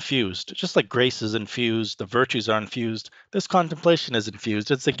it is infused. Just like grace is infused, the virtues are infused, this contemplation is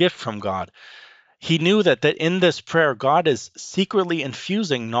infused. It's a gift from God. He knew that in this prayer, God is secretly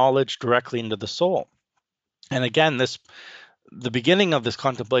infusing knowledge directly into the soul. And again, the beginning of this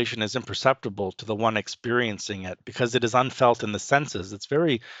contemplation is imperceptible to the one experiencing it because it is unfelt in the senses. It's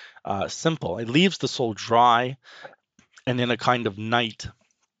very simple. It leaves the soul dry and in a kind of night.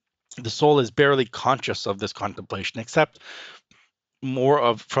 The soul is barely conscious of this contemplation, except more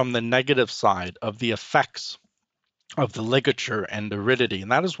of from the negative side of the effects of the ligature and aridity.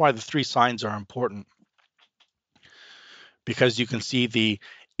 And that is why the three signs are important, because you can see the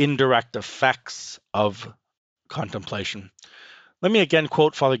indirect effects of contemplation. Let me again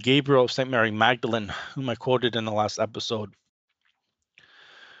quote Father Gabriel of St. Mary Magdalene, whom I quoted in the last episode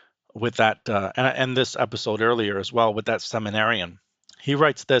with that, and this episode earlier as well with that seminarian. He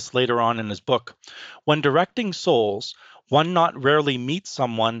writes this later on in his book. When directing souls, one not rarely meets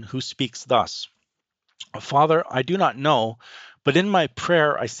someone who speaks thus. Father, I do not know, but in my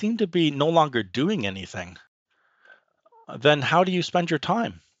prayer I seem to be no longer doing anything. Then how do you spend your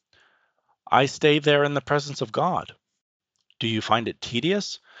time? I stay there in the presence of God. Do you find it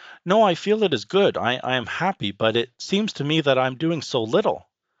tedious? No, I feel it is good. I am happy, but it seems to me that I'm doing so little.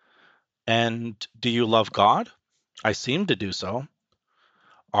 And do you love God? I seem to do so.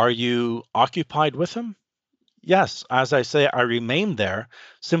 Are you occupied with Him? Yes, as I say, I remain there,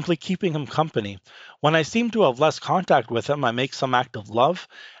 simply keeping Him company. When I seem to have less contact with Him, I make some act of love,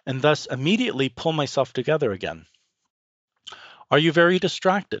 and thus immediately pull myself together again. Are you very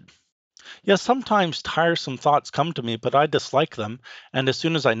distracted? Yes, sometimes tiresome thoughts come to me, but I dislike them, and as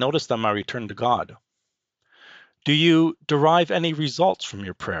soon as I notice them, I return to God. Do you derive any results from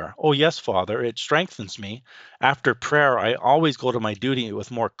your prayer? Oh, yes, Father, it strengthens me. After prayer, I always go to my duty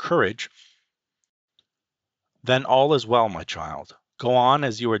with more courage. Then all is well, my child. Go on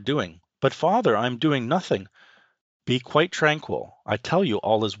as you are doing. But, Father, I am doing nothing. Be quite tranquil. I tell you,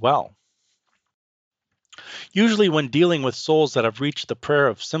 all is well. Usually, when dealing with souls that have reached the prayer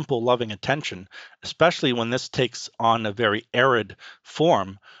of simple, loving attention, especially when this takes on a very arid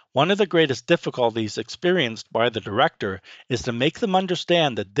form, one of the greatest difficulties experienced by the director is to make them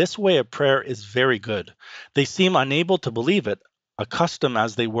understand that this way of prayer is very good. They seem unable to believe it, accustomed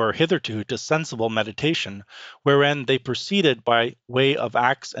as they were hitherto to sensible meditation, wherein they proceeded by way of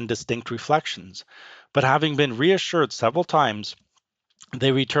acts and distinct reflections. But having been reassured several times,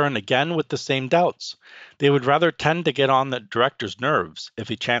 they return again with the same doubts. They would rather tend to get on the director's nerves, if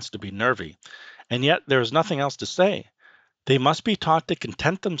he chanced to be nervy, and yet there is nothing else to say. They must be taught to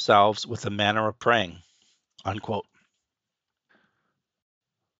content themselves with the manner of praying. Unquote.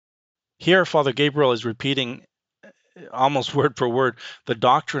 Here, Father Gabriel is repeating almost word for word the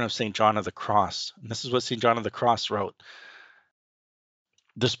doctrine of St. John of the Cross. And this is what St. John of the Cross wrote.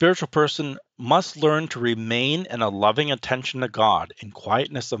 The spiritual person must learn to remain in a loving attention to God in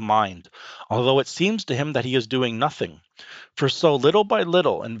quietness of mind, although it seems to him that he is doing nothing. For so little by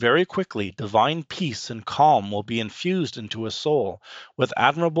little and very quickly divine peace and calm will be infused into his soul with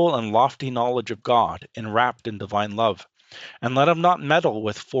admirable and lofty knowledge of God, enwrapped in divine love. And let him not meddle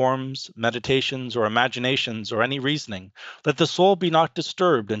with forms, meditations, or imaginations, or any reasoning. Let the soul be not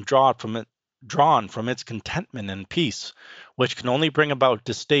disturbed and drawn from its contentment and peace, which can only bring about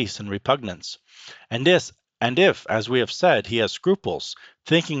distaste and repugnance. And if, as we have said, he has scruples,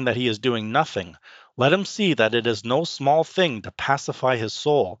 thinking that he is doing nothing, let him see that it is no small thing to pacify his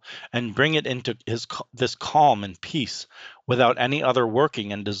soul and bring it into this calm and peace, without any other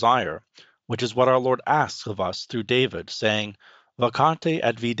working and desire, which is what our Lord asks of us through David, saying, Vacate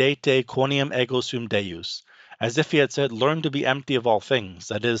et videte quoniam ego sum Deus, as if he had said, learn to be empty of all things,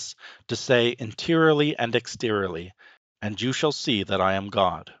 that is to say, interiorly and exteriorly, and you shall see that I am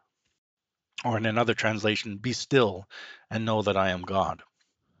God. Or in another translation, be still and know that I am God.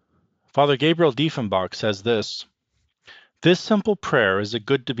 Father Gabriel Diefenbach says this simple prayer is a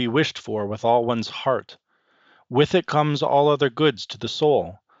good to be wished for with all one's heart. With it comes all other goods to the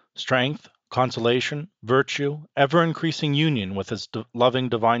soul, strength, consolation, virtue, ever-increasing union with its loving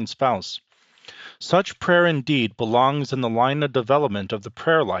divine spouse. Such prayer indeed belongs in the line of development of the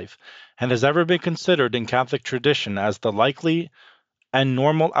prayer life, and has ever been considered in Catholic tradition as the likely and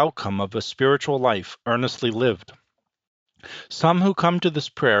normal outcome of a spiritual life earnestly lived. Some who come to this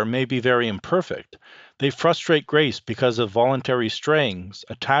prayer may be very imperfect. They frustrate grace because of voluntary strayings,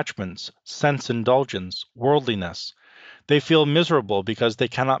 attachments, sense indulgence, worldliness. They feel miserable because they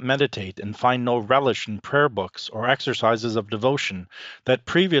cannot meditate and find no relish in prayer books or exercises of devotion that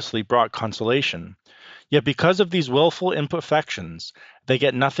previously brought consolation. Yet because of these willful imperfections, they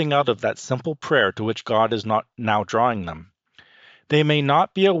get nothing out of that simple prayer to which God is not now drawing them. They may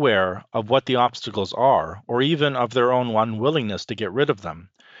not be aware of what the obstacles are, or even of their own unwillingness to get rid of them.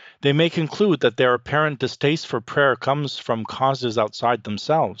 They may conclude that their apparent distaste for prayer comes from causes outside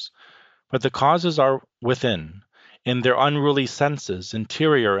themselves, but the causes are within, in their unruly senses,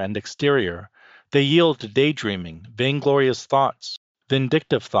 interior and exterior. They yield to daydreaming, vainglorious thoughts,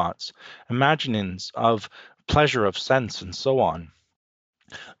 vindictive thoughts, imaginings of pleasure of sense, and so on.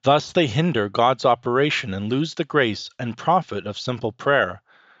 Thus they hinder God's operation and lose the grace and profit of simple prayer.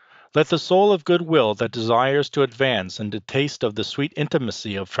 Let the soul of good will that desires to advance and to taste of the sweet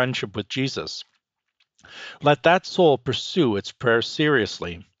intimacy of friendship with Jesus, let that soul pursue its prayer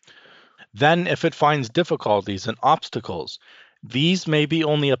seriously. Then, if it finds difficulties and obstacles, These may be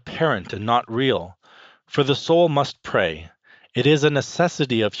only apparent and not real, for the soul must pray. It is a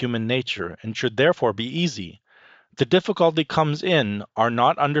necessity of human nature and should therefore be easy. The difficulty comes in our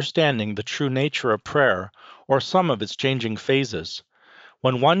not understanding the true nature of prayer or some of its changing phases.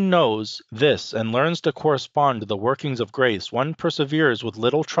 When one knows this and learns to correspond to the workings of grace, one perseveres with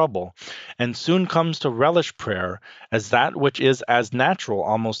little trouble and soon comes to relish prayer as that which is as natural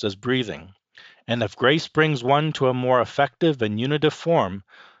almost as breathing. And if grace brings one to a more effective and unitive form,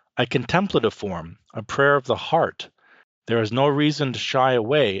 a contemplative form, a prayer of the heart, there is no reason to shy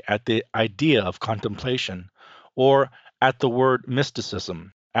away at the idea of contemplation, or at the word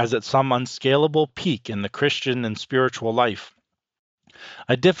mysticism, as at some unscalable peak in the Christian and spiritual life.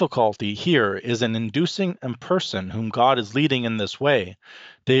 A difficulty here is in inducing a person whom God is leading in this way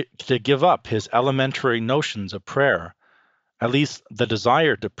to give up his elementary notions of prayer. At least the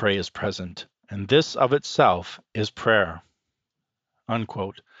desire to pray is present, and this of itself is prayer.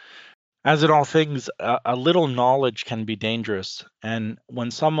 Unquote. As in all things, a little knowledge can be dangerous. And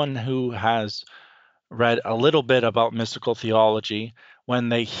when someone who has read a little bit about mystical theology, when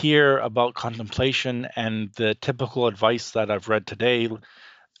they hear about contemplation and the typical advice that I've read today,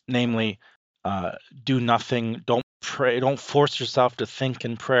 namely, do nothing, don't pray, don't force yourself to think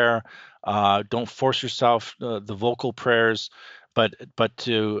in prayer, don't force yourself the vocal prayers, but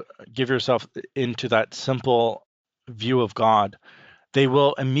to give yourself into that simple view of God, they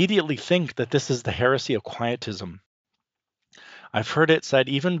will immediately think that this is the heresy of quietism. I've heard it said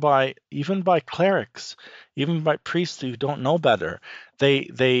even by clerics, even by priests who don't know better.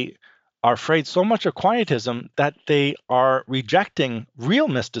 They are afraid so much of quietism that they are rejecting real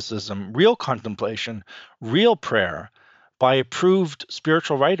mysticism, real contemplation, real prayer by approved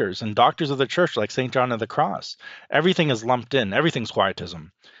spiritual writers and doctors of the church like St. John of the Cross. Everything is lumped in, everything's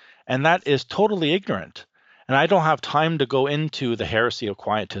quietism. And that is totally ignorant. And I don't have time to go into the heresy of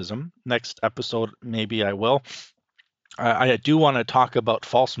quietism. Next episode, maybe I will. I do want to talk about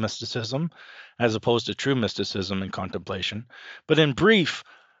false mysticism as opposed to true mysticism and contemplation. But in brief,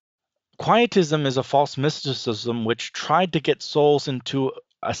 quietism is a false mysticism which tried to get souls into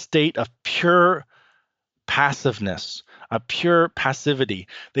a state of pure passiveness, a pure passivity.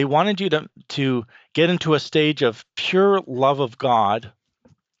 They wanted you to get into a stage of pure love of God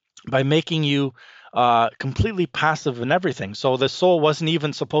by making you completely passive in everything. So the soul wasn't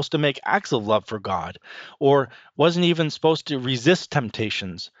even supposed to make acts of love for God, or wasn't even supposed to resist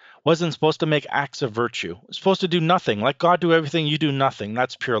temptations, wasn't supposed to make acts of virtue, was supposed to do nothing. Let God do everything, you do nothing.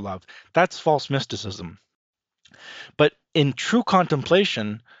 That's pure love. That's false mysticism. But in true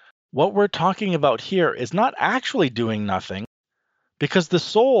contemplation, what we're talking about here is not actually doing nothing, because the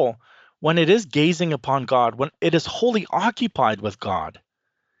soul, when it is gazing upon God, when it is wholly occupied with God,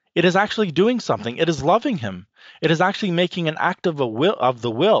 it is actually doing something. It is loving him. It is actually making an act of the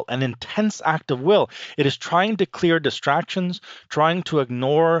will, an intense act of will. It is trying to clear distractions, trying to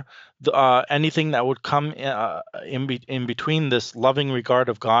ignore anything that would come in between this loving regard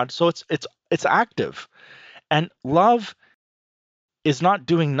of God. So it's active, and love is not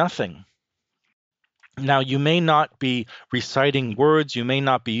doing nothing. Now, you may not be reciting words, you may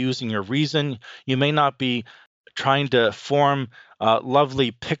not be using your reason, you may not be trying to form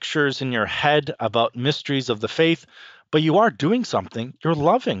lovely pictures in your head about mysteries of the faith, but you are doing something. You're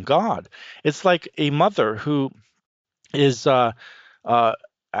loving God. It's like a mother who is at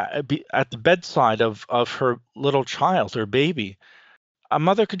the bedside of her little child, her baby. A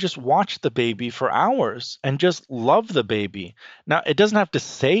mother could just watch the baby for hours and just love the baby. Now, it doesn't have to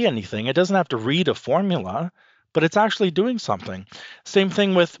say anything. It doesn't have to read a formula, but it's actually doing something. Same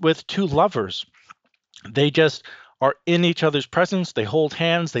thing with two lovers. They just are in each other's presence. They hold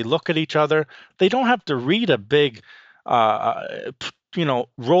hands. They look at each other. They don't have to read a big,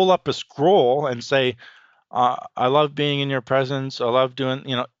 roll up a scroll and say, I love being in your presence. I love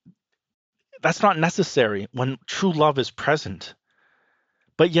doing, that's not necessary when true love is present.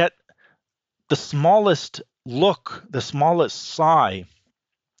 But yet, the smallest look, the smallest sigh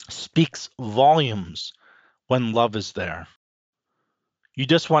speaks volumes when love is there. You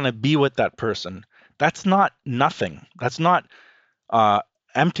just want to be with that person. That's not nothing. That's not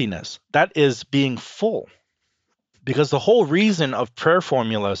emptiness. That is being full. Because the whole reason of prayer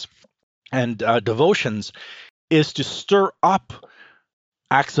formulas and devotions is to stir up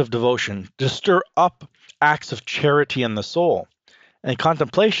acts of devotion, to stir up acts of charity in the soul. And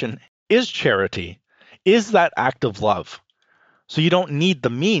contemplation is charity, is that act of love. So you don't need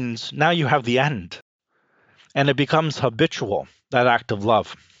the means. Now you have the end. And it becomes habitual, that act of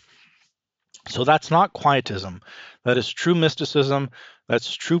love. So that's not quietism. That is true mysticism.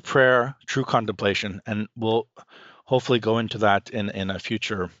 That's true prayer, true contemplation. And we'll hopefully go into that in a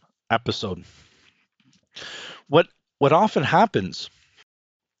future episode. What often happens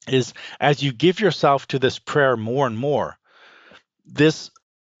is, as you give yourself to this prayer more and more, this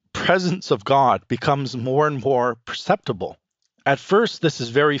presence of God becomes more and more perceptible. At first, this is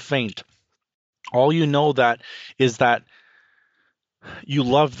very faint. All you know that is that you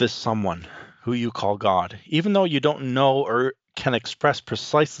love this someone who you call God, even though you don't know or can express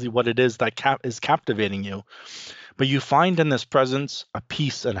precisely what it is that is captivating you. But you find in this presence a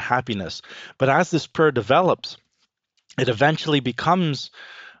peace and happiness. But as this prayer develops, it eventually becomes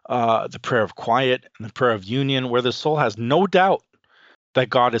the prayer of quiet and the prayer of union, where the soul has no doubt that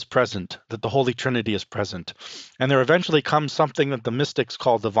God is present, that the Holy Trinity is present. And there eventually comes something that the mystics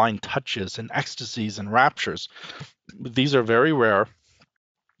call divine touches and ecstasies and raptures. These are very rare.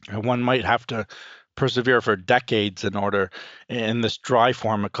 One might have to persevere for decades in this dry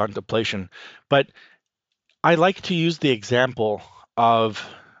form of contemplation. But I like to use the example of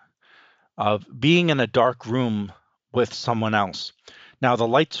being in a dark room with someone else. Now, the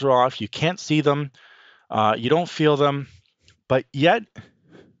lights are off, you can't see them, you don't feel them, but yet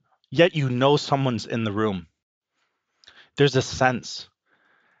you know someone's in the room. There's a sense.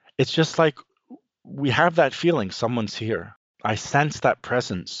 It's just like we have that feeling, someone's here. I sense that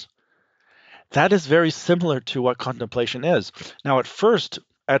presence. That is very similar to what contemplation is. Now, at first,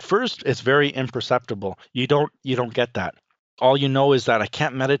 it's very imperceptible. You don't get that. All you know is that I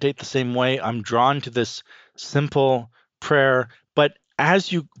can't meditate the same way. I'm drawn to this simple prayer. But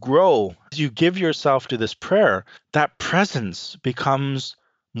as you grow, as you give yourself to this prayer, that presence becomes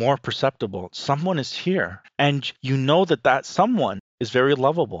more perceptible. Someone is here. And you know that someone is very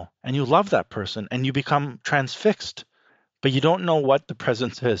lovable. And you love that person. And you become transfixed. But you don't know what the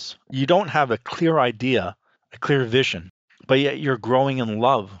presence is. You don't have a clear idea, a clear vision, but yet you're growing in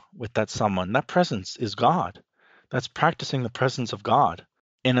love with that someone. That presence is God. That's practicing the presence of God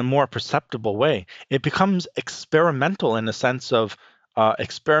in a more perceptible way. It becomes experimental in the sense of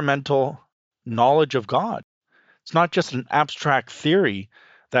experimental knowledge of God. It's not just an abstract theory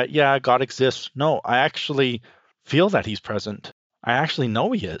that, yeah, God exists. No, I actually feel that he's present. I actually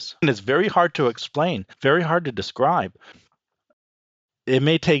know he is. And it's very hard to explain, very hard to describe. It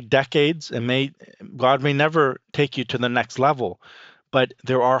may take decades, God may never take you to the next level, but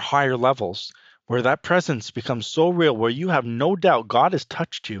there are higher levels where that presence becomes so real, where you have no doubt God has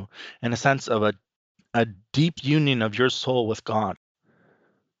touched you in a sense of a deep union of your soul with God.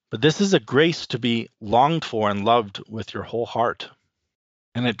 But this is a grace to be longed for and loved with your whole heart.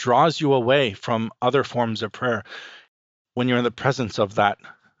 And it draws you away from other forms of prayer when you're in the presence of that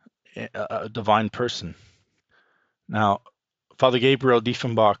divine person. Now, Father Gabriel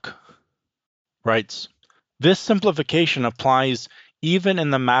Diefenbach writes, "This simplification applies even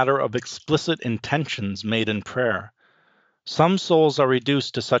in the matter of explicit intentions made in prayer. Some souls are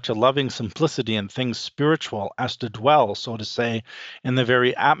reduced to such a loving simplicity in things spiritual as to dwell, so to say, in the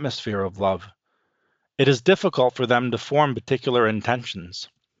very atmosphere of love. It is difficult for them to form particular intentions.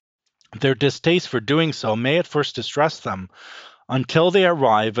 Their distaste for doing so may at first distress them until they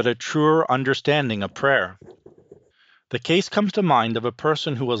arrive at a truer understanding of prayer. The case comes to mind of a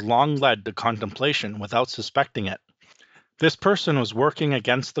person who was long led to contemplation without suspecting it. This person was working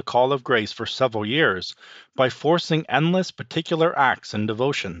against the call of grace for several years by forcing endless particular acts and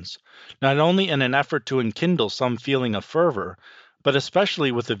devotions, not only in an effort to enkindle some feeling of fervor, but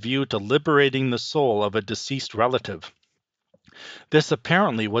especially with a view to liberating the soul of a deceased relative. This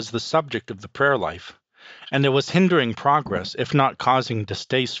apparently was the subject of the prayer life, and it was hindering progress, if not causing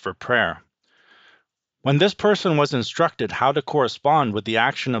distaste for prayer. When this person was instructed how to correspond with the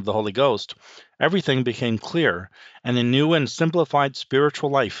action of the Holy Ghost, everything became clear, and a new and simplified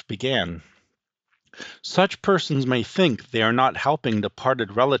spiritual life began. Such persons may think they are not helping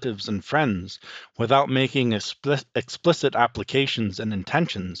departed relatives and friends without making explicit applications and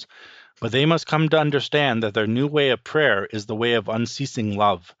intentions, but they must come to understand that their new way of prayer is the way of unceasing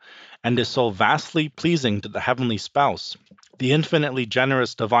love, and is so vastly pleasing to the heavenly spouse, the infinitely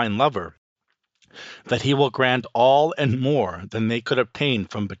generous divine lover, that he will grant all and more than they could obtain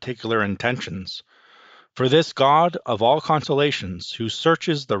from particular intentions. For this God of all consolations, who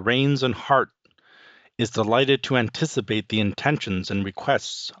searches the reins and heart, is delighted to anticipate the intentions and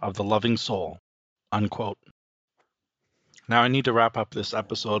requests of the loving soul." Unquote. Now I need to wrap up this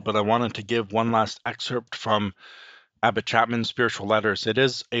episode, but I wanted to give one last excerpt from Abbot Chapman's Spiritual Letters. It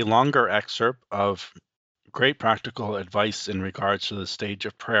is a longer excerpt of great practical advice in regards to the stage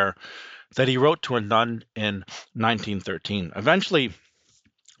of prayer that he wrote to a nun in 1913. Eventually,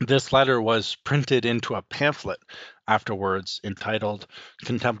 this letter was printed into a pamphlet afterwards entitled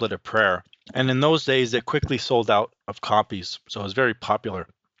Contemplative Prayer, and in those days it quickly sold out of copies, so it was very popular.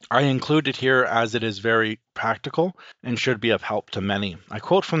 I include it here as it is very practical and should be of help to many. I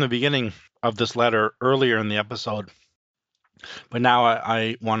quote from the beginning of this letter earlier in the episode, but now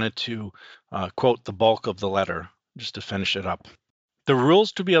I wanted to quote the bulk of the letter just to finish it up. The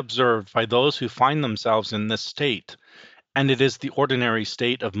rules to be observed by those who find themselves in this state, and it is the ordinary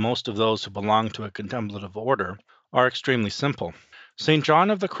state of most of those who belong to a contemplative order, are extremely simple. St. John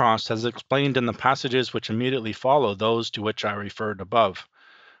of the Cross has explained in the passages which immediately follow those to which I referred above,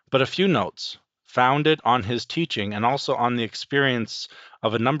 but a few notes, founded on his teaching and also on the experience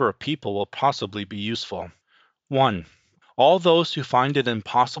of a number of people, will possibly be useful. 1. All those who find it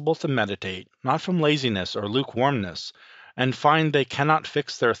impossible to meditate, not from laziness or lukewarmness, and find they cannot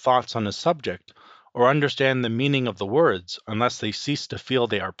fix their thoughts on a subject or understand the meaning of the words unless they cease to feel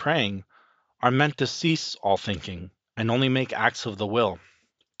they are praying, are meant to cease all thinking and only make acts of the will.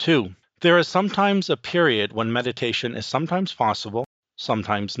 2. There is sometimes a period when meditation is sometimes possible,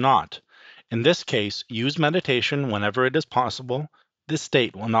 sometimes not. In this case, use meditation whenever it is possible. This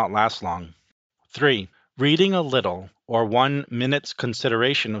state will not last long. 3. Reading a little, or 1 minute's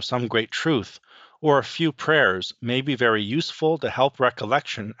consideration of some great truth, or a few prayers may be very useful to help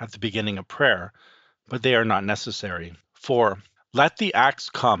recollection at the beginning of prayer, but they are not necessary. 4. Let the acts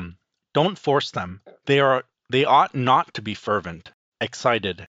come. Don't force them. They ought not to be fervent,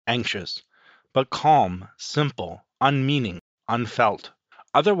 excited, anxious, but calm, simple, unmeaning, unfelt.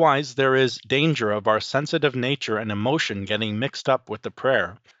 Otherwise, there is danger of our sensitive nature and emotion getting mixed up with the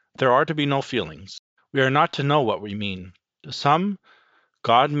prayer. There are to be no feelings. We are not to know what we mean. To some,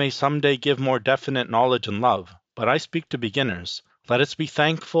 God may someday give more definite knowledge and love, but I speak to beginners. Let us be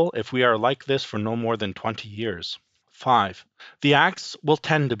thankful if we are like this for no more than 20 years. 5. The acts will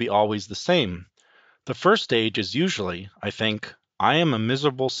tend to be always the same. The first stage is usually, I think, I am a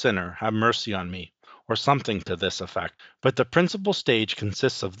miserable sinner, have mercy on me, or something to this effect. But the principal stage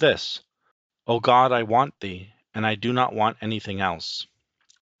consists of this: O God, I want thee, and I do not want anything else.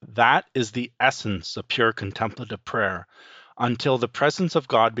 That is the essence of pure contemplative prayer, until the presence of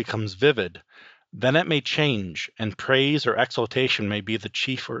God becomes vivid. Then it may change, and praise or exaltation may be the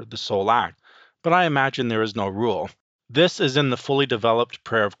chief or the sole act, but I imagine there is no rule. This is in the fully developed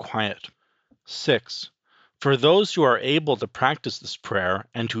prayer of quiet. 6. For those who are able to practice this prayer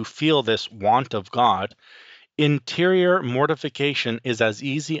and who feel this want of God, interior mortification is as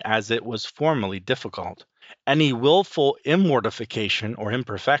easy as it was formerly difficult. Any willful immortification or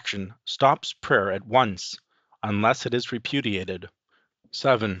imperfection stops prayer at once, unless it is repudiated.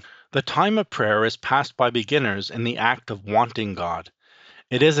 7. The time of prayer is passed by beginners in the act of wanting God.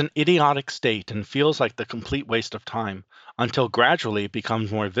 It is an idiotic state and feels like the complete waste of time, until gradually it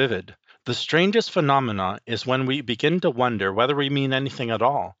becomes more vivid. The strangest phenomena is when we begin to wonder whether we mean anything at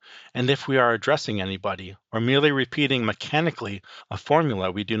all, and if we are addressing anybody, or merely repeating mechanically a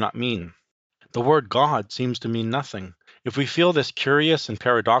formula we do not mean. The word God seems to mean nothing. If we feel this curious and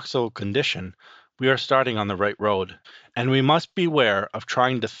paradoxical condition, we are starting on the right road, and we must beware of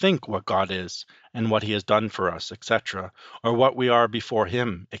trying to think what God is, and what he has done for us, etc., or what we are before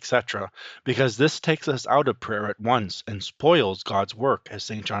him, etc., because this takes us out of prayer at once and spoils God's work, as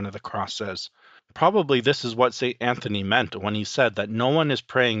St. John of the Cross says. Probably this is what St. Anthony meant when he said that no one is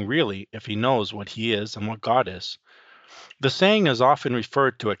praying really if he knows what he is and what God is. The saying is often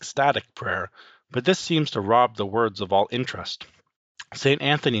referred to ecstatic prayer, but this seems to rob the words of all interest. St.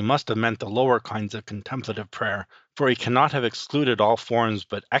 Anthony must have meant the lower kinds of contemplative prayer, for he cannot have excluded all forms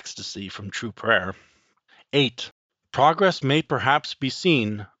but ecstasy from true prayer. 8. Progress may perhaps be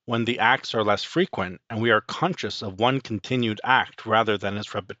seen when the acts are less frequent and we are conscious of one continued act rather than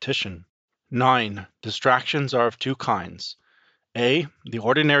its repetition. 9. Distractions are of two kinds. A. The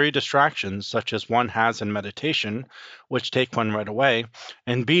ordinary distractions, such as one has in meditation, which take one right away,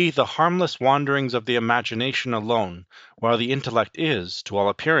 and B. The harmless wanderings of the imagination alone, while the intellect is, to all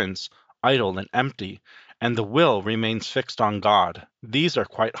appearance, idle and empty, and the will remains fixed on God. These are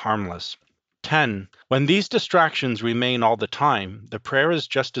quite harmless. 10. When these distractions remain all the time, the prayer is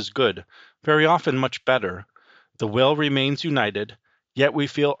just as good, very often much better. The will remains united, yet we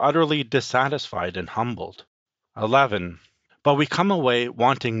feel utterly dissatisfied and humbled. 11. But we come away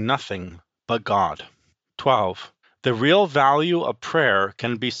wanting nothing but God. 12. The real value of prayer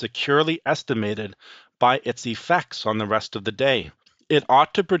can be securely estimated by its effects on the rest of the day. It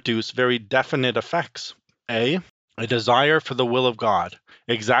ought to produce very definite effects. A desire for the will of God,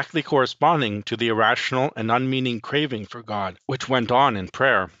 exactly corresponding to the irrational and unmeaning craving for God, which went on in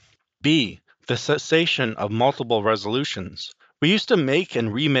prayer. B. The cessation of multiple resolutions. We used to make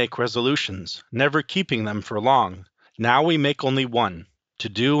and remake resolutions, never keeping them for long. Now we make only one, to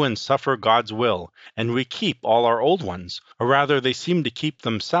do and suffer God's will, and we keep all our old ones, or rather they seem to keep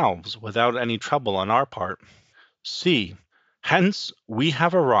themselves without any trouble on our part. C. Hence we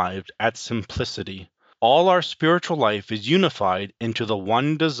have arrived at simplicity. All our spiritual life is unified into the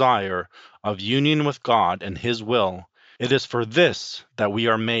one desire of union with God and His will. It is for this that we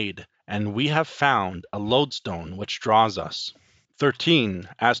are made, and we have found a lodestone which draws us. 13.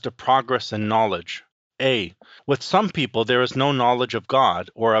 As to progress and knowledge. A. With some people there is no knowledge of God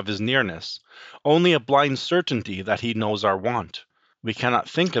or of His nearness, only a blind certainty that He knows our want. We cannot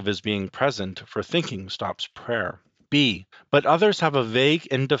think of His being present, for thinking stops prayer. B. But others have a vague,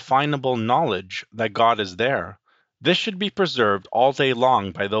 indefinable knowledge that God is there. This should be preserved all day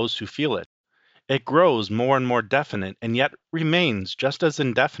long by those who feel it. It grows more and more definite, and yet remains just as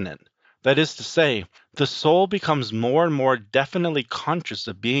indefinite. That is to say, the soul becomes more and more definitely conscious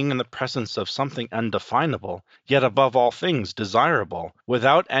of being in the presence of something undefinable, yet above all things desirable,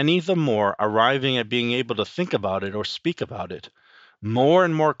 without any the more arriving at being able to think about it or speak about it. More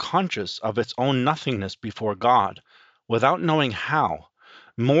and more conscious of its own nothingness before God, without knowing how.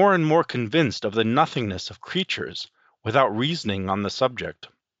 More and more convinced of the nothingness of creatures, without reasoning on the subject.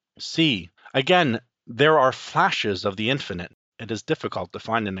 C. Again, there are flashes of the infinite. It is difficult to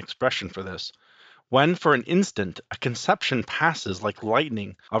find an expression for this. When for an instant a conception passes like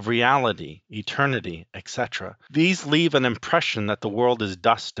lightning of reality, eternity, etc., these leave an impression that the world is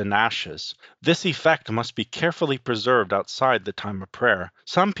dust and ashes. This effect must be carefully preserved outside the time of prayer.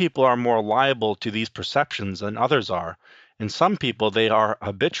 Some people are more liable to these perceptions than others are. In some people they are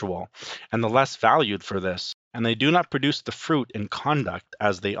habitual, and the less valued for this, and they do not produce the fruit in conduct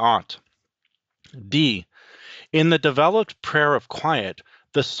as they ought. D. In the developed prayer of quiet,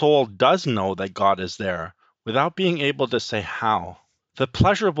 the soul does know that God is there, without being able to say how. The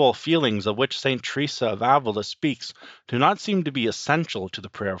pleasurable feelings of which St. Teresa of Avila speaks do not seem to be essential to the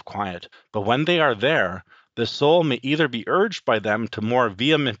prayer of quiet, but when they are there, the soul may either be urged by them to more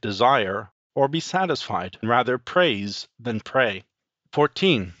vehement desire, or be satisfied, and rather praise than pray.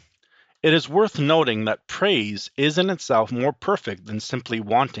 14. It is worth noting that praise is in itself more perfect than simply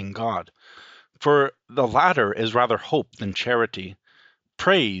wanting God, for the latter is rather hope than charity.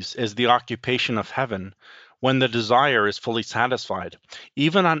 Praise is the occupation of heaven, when the desire is fully satisfied.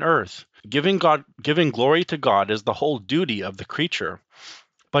 Even on earth, giving glory to God is the whole duty of the creature.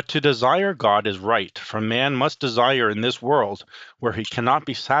 But to desire God is right, for man must desire in this world where he cannot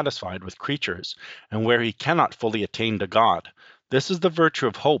be satisfied with creatures, and where he cannot fully attain to God. This is the virtue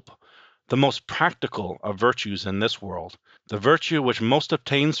of hope, the most practical of virtues in this world, the virtue which most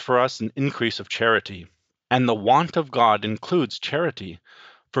obtains for us an increase of charity. And the want of God includes charity,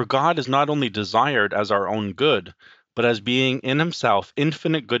 for God is not only desired as our own good, but as being in Himself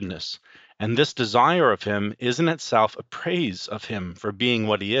infinite goodness, and this desire of Him is in itself a praise of Him for being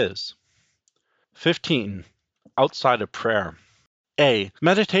what He is. 15. Outside of prayer. A.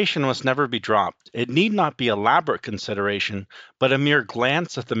 Meditation must never be dropped. It need not be elaborate consideration, but a mere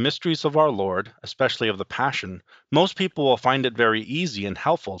glance at the mysteries of our Lord, especially of the Passion. Most people will find it very easy and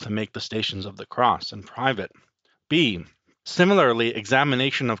helpful to make the Stations of the Cross in private. B. Similarly,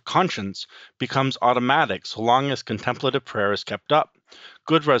 examination of conscience becomes automatic so long as contemplative prayer is kept up.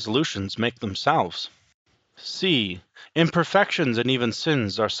 Good resolutions make themselves. C. Imperfections and even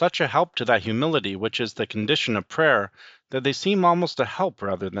sins are such a help to that humility which is the condition of prayer that they seem almost a help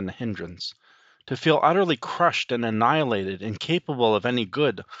rather than a hindrance. To feel utterly crushed and annihilated, incapable of any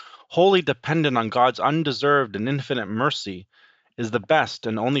good, wholly dependent on God's undeserved and infinite mercy, is the best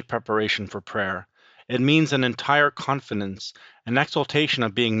and only preparation for prayer. It means an entire confidence, an exaltation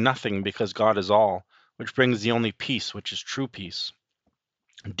of being nothing because God is all, which brings the only peace which is true peace.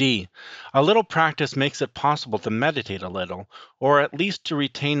 D. A little practice makes it possible to meditate a little, or at least to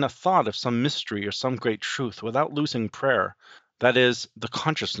retain a thought of some mystery or some great truth without losing prayer, that is, the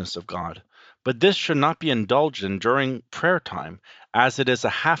consciousness of God. But this should not be indulged in during prayer time, as it is a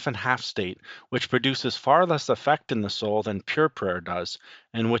half and half state, which produces far less effect in the soul than pure prayer does,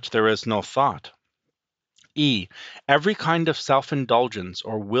 in which there is no thought. E. Every kind of self-indulgence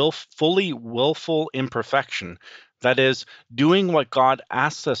or willful imperfection, that is, doing what God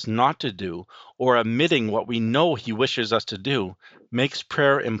asks us not to do, or omitting what we know He wishes us to do, makes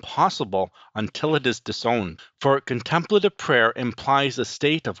prayer impossible until it is disowned. For contemplative prayer implies a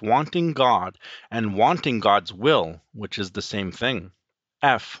state of wanting God and wanting God's will, which is the same thing.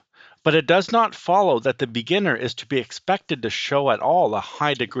 F. But it does not follow that the beginner is to be expected to show at all a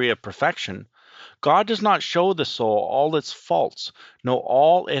high degree of perfection. God does not show the soul all its faults, nor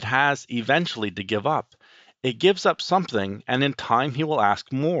all it has eventually to give up. It gives up something, and in time He will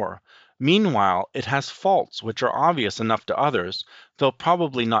ask more. Meanwhile, it has faults which are obvious enough to others, though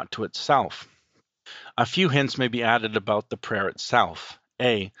probably not to itself. A few hints may be added about the prayer itself.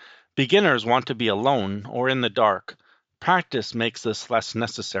 A. Beginners want to be alone or in the dark. Practice makes this less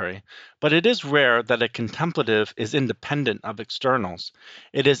necessary, but it is rare that a contemplative is independent of externals.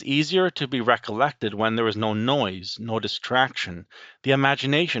 It is easier to be recollected when there is no noise, no distraction. The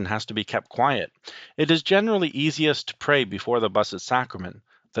imagination has to be kept quiet. It is generally easiest to pray before the Blessed Sacrament.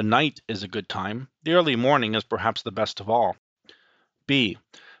 The night is a good time. The early morning is perhaps the best of all. B.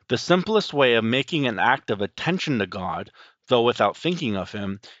 The simplest way of making an act of attention to God, though without thinking of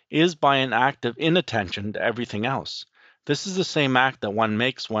Him, is by an act of inattention to everything else. This is the same act that one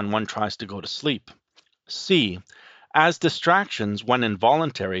makes when one tries to go to sleep. C. As distractions, when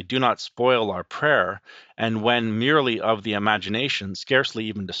involuntary, do not spoil our prayer, and when merely of the imagination, scarcely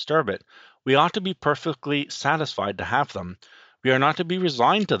even disturb it, we ought to be perfectly satisfied to have them. We are not to be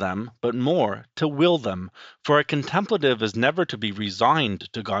resigned to them, but more to will them, for a contemplative is never to be resigned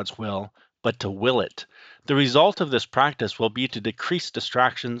to God's will, but to will it. The result of this practice will be to decrease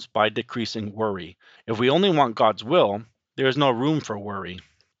distractions by decreasing worry. If we only want God's will, there is no room for worry.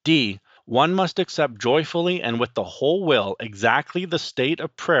 D. One must accept joyfully and with the whole will exactly the state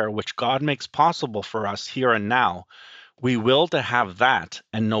of prayer which God makes possible for us here and now. We will to have that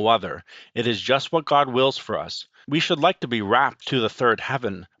and no other. It is just what God wills for us. We should like to be rapt to the third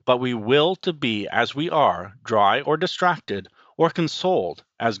heaven, but we will to be as we are, dry or distracted, or consoled,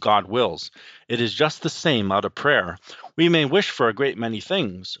 as God wills. It is just the same out of prayer. We may wish for a great many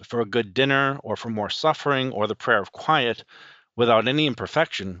things, for a good dinner, or for more suffering, or the prayer of quiet, without any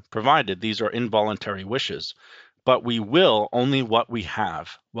imperfection, provided these are involuntary wishes. But we will only what we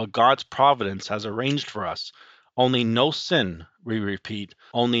have, what God's providence has arranged for us. Only no sin, we repeat,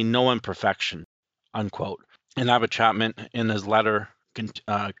 only no imperfection. Unquote. And Abbot Chapman, in his letter,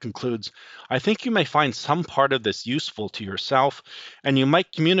 concludes, I think you may find some part of this useful to yourself, and you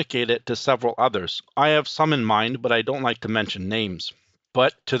might communicate it to several others. I have some in mind, but I don't like to mention names.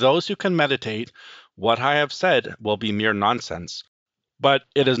 But to those who can meditate, what I have said will be mere nonsense. But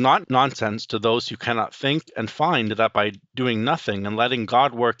it is not nonsense to those who cannot think and find that by doing nothing and letting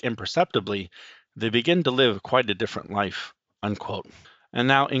God work imperceptibly, they begin to live quite a different life. Unquote. And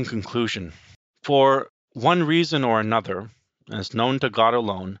now, in conclusion, for one reason or another, as known to God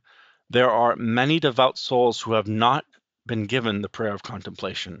alone, there are many devout souls who have not been given the prayer of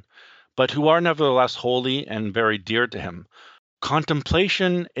contemplation, but who are nevertheless holy and very dear to Him.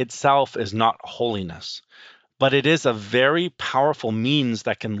 Contemplation itself is not holiness, but it is a very powerful means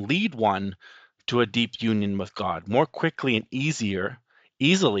that can lead one to a deep union with God more quickly and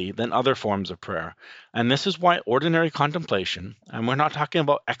easily than other forms of prayer. And this is why ordinary contemplation, and we're not talking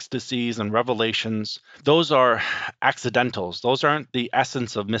about ecstasies and revelations, those are accidentals. Those aren't the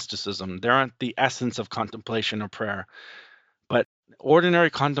essence of mysticism. They aren't the essence of contemplation or prayer. But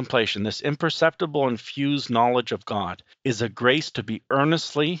ordinary contemplation, this imperceptible infused knowledge of God, is a grace to be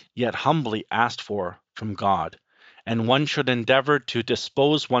earnestly yet humbly asked for from God. And one should endeavor to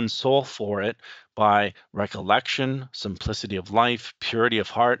dispose one's soul for it by recollection, simplicity of life, purity of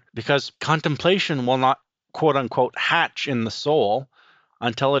heart, because contemplation will not, quote unquote, hatch in the soul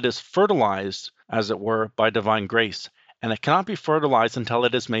until it is fertilized, as it were, by divine grace. And it cannot be fertilized until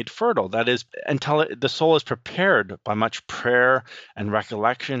it is made fertile. That is, until the soul is prepared by much prayer and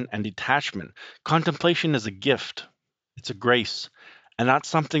recollection and detachment. Contemplation is a gift, it's a grace, and not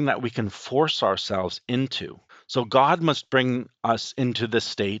something that we can force ourselves into. So God must bring us into this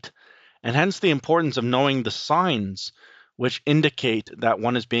state, and hence the importance of knowing the signs which indicate that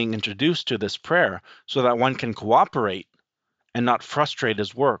one is being introduced to this prayer so that one can cooperate and not frustrate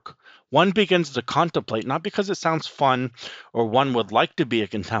his work. One begins to contemplate not because it sounds fun or one would like to be a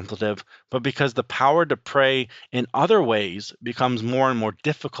contemplative, but because the power to pray in other ways becomes more and more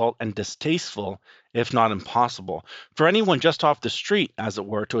difficult and distasteful, if not impossible. For anyone just off the street, as it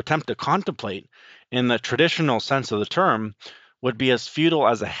were, to attempt to contemplate in the traditional sense of the term would be as futile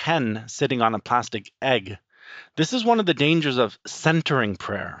as a hen sitting on a plastic egg. This is one of the dangers of centering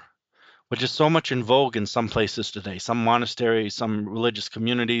prayer, which is so much in vogue in some places today. Some monasteries, some religious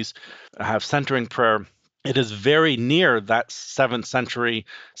communities have centering prayer. It is very near that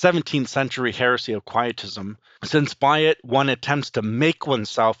 17th century heresy of quietism, since by it one attempts to make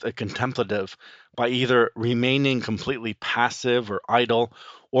oneself a contemplative by either remaining completely passive or idle,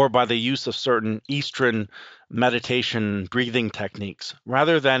 or by the use of certain Eastern meditation breathing techniques,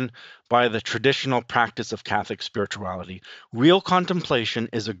 rather than by the traditional practice of Catholic spirituality. Real contemplation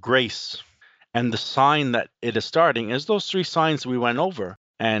is a grace, and the sign that it is starting is those three signs we went over.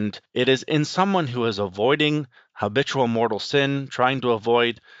 And it is in someone who is avoiding habitual mortal sin, trying to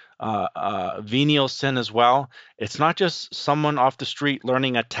avoid venial sin as well. It's not just someone off the street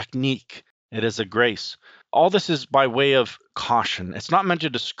learning a technique, it is a grace. All this is by way of caution. It's not meant to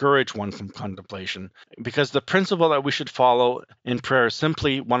discourage one from contemplation, because the principle that we should follow in prayer is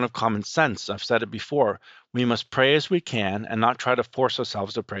simply one of common sense. I've said it before. We must pray as we can and not try to force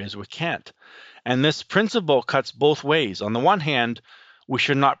ourselves to pray as we can't. And this principle cuts both ways. On the one hand, we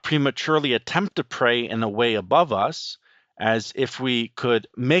should not prematurely attempt to pray in a way above us, as if we could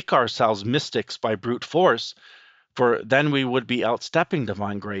make ourselves mystics by brute force, for then we would be outstepping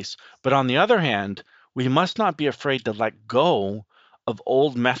divine grace. But on the other hand, we must not be afraid to let go of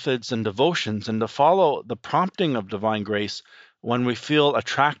old methods and devotions and to follow the prompting of divine grace when we feel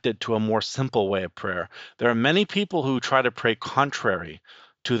attracted to a more simple way of prayer. There are many people who try to pray contrary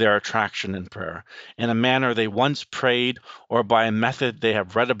to their attraction in prayer, in a manner they once prayed or by a method they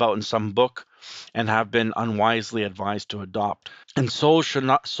have read about in some book and have been unwisely advised to adopt. And souls should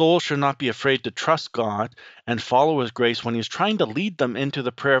not be afraid to trust God and follow His grace when He's trying to lead them into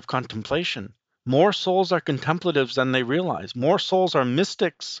the prayer of contemplation. More souls are contemplatives than they realize. More souls are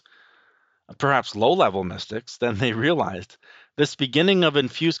mystics, perhaps low-level mystics, than they realized. This beginning of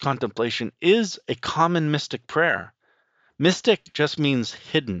infused contemplation is a common mystic prayer. Mystic just means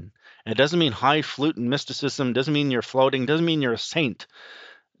hidden. It doesn't mean highfalutin mysticism, doesn't mean you're floating, doesn't mean you're a saint.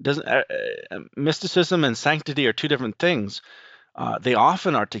 Mysticism and sanctity are two different things. They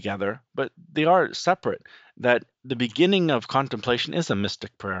often are together, but they are separate. That the beginning of contemplation is a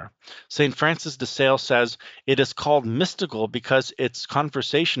mystic prayer. St. Francis de Sales says it is called mystical because its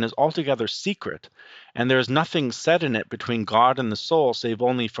conversation is altogether secret, and there is nothing said in it between God and the soul save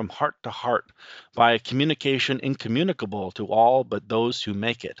only from heart to heart, by a communication incommunicable to all but those who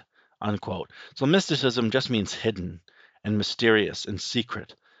make it. Unquote. So mysticism just means hidden and mysterious and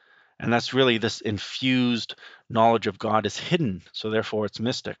secret. And that's really this infused knowledge of God is hidden, so therefore it's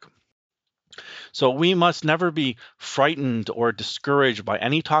mystic. So we must never be frightened or discouraged by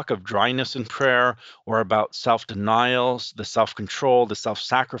any talk of dryness in prayer or about self-denial, the self-control, the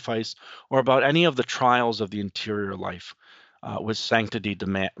self-sacrifice, or about any of the trials of the interior life, which sanctity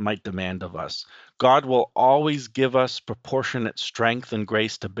might demand of us. God will always give us proportionate strength and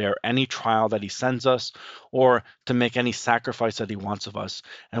grace to bear any trial that He sends us or to make any sacrifice that He wants of us.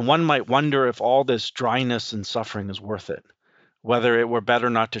 And one might wonder if all this dryness and suffering is worth it, whether it were better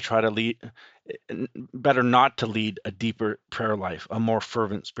not to lead a deeper prayer life, a more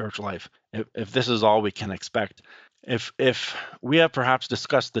fervent spiritual life, if this is all we can expect. If we have perhaps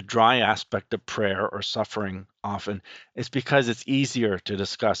discussed the dry aspect of prayer or suffering often, it's because it's easier to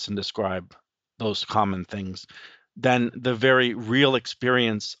discuss and describe those common things than the very real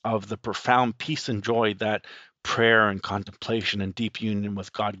experience of the profound peace and joy that prayer and contemplation and deep union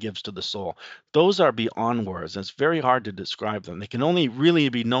with God gives to the soul. Those are beyond words, and it's very hard to describe them. They can only really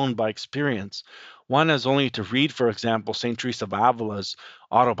be known by experience. One has only to read, for example, St. Teresa of Avila's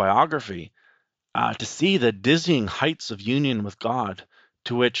autobiography to see the dizzying heights of union with God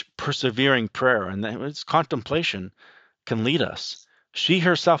to which persevering prayer and its contemplation can lead us. She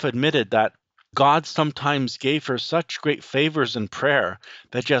herself admitted that God sometimes gave her such great favors in prayer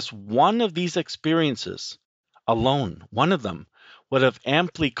that just one of these experiences alone, one of them, would have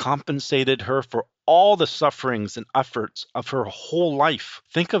amply compensated her for all the sufferings and efforts of her whole life.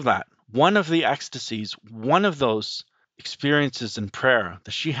 Think of that. One of the ecstasies, one of those experiences in prayer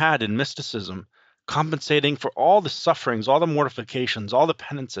that she had in mysticism, compensating for all the sufferings, all the mortifications, all the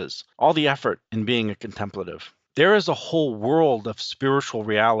penances, all the effort in being a contemplative. There is a whole world of spiritual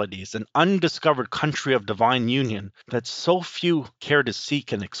realities, an undiscovered country of divine union that so few care to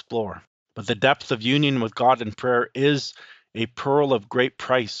seek and explore. But the depth of union with God in prayer is a pearl of great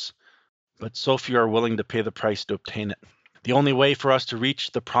price, but so few are willing to pay the price to obtain it. The only way for us to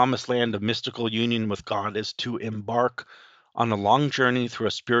reach the promised land of mystical union with God is to embark on a long journey through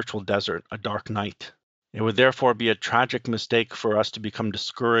a spiritual desert, a dark night. It would therefore be a tragic mistake for us to become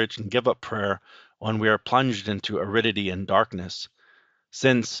discouraged and give up prayer when we are plunged into aridity and darkness,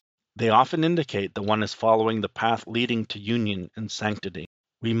 since they often indicate that one is following the path leading to union and sanctity.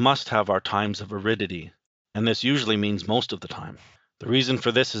 We must have our times of aridity, and this usually means most of the time. The reason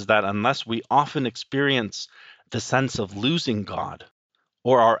for this is that unless we often experience the sense of losing God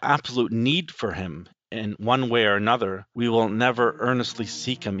or our absolute need for Him in one way or another, we will never earnestly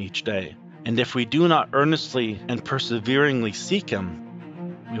seek Him each day. And if we do not earnestly and perseveringly seek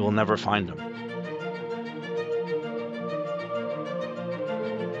Him, we will never find Him.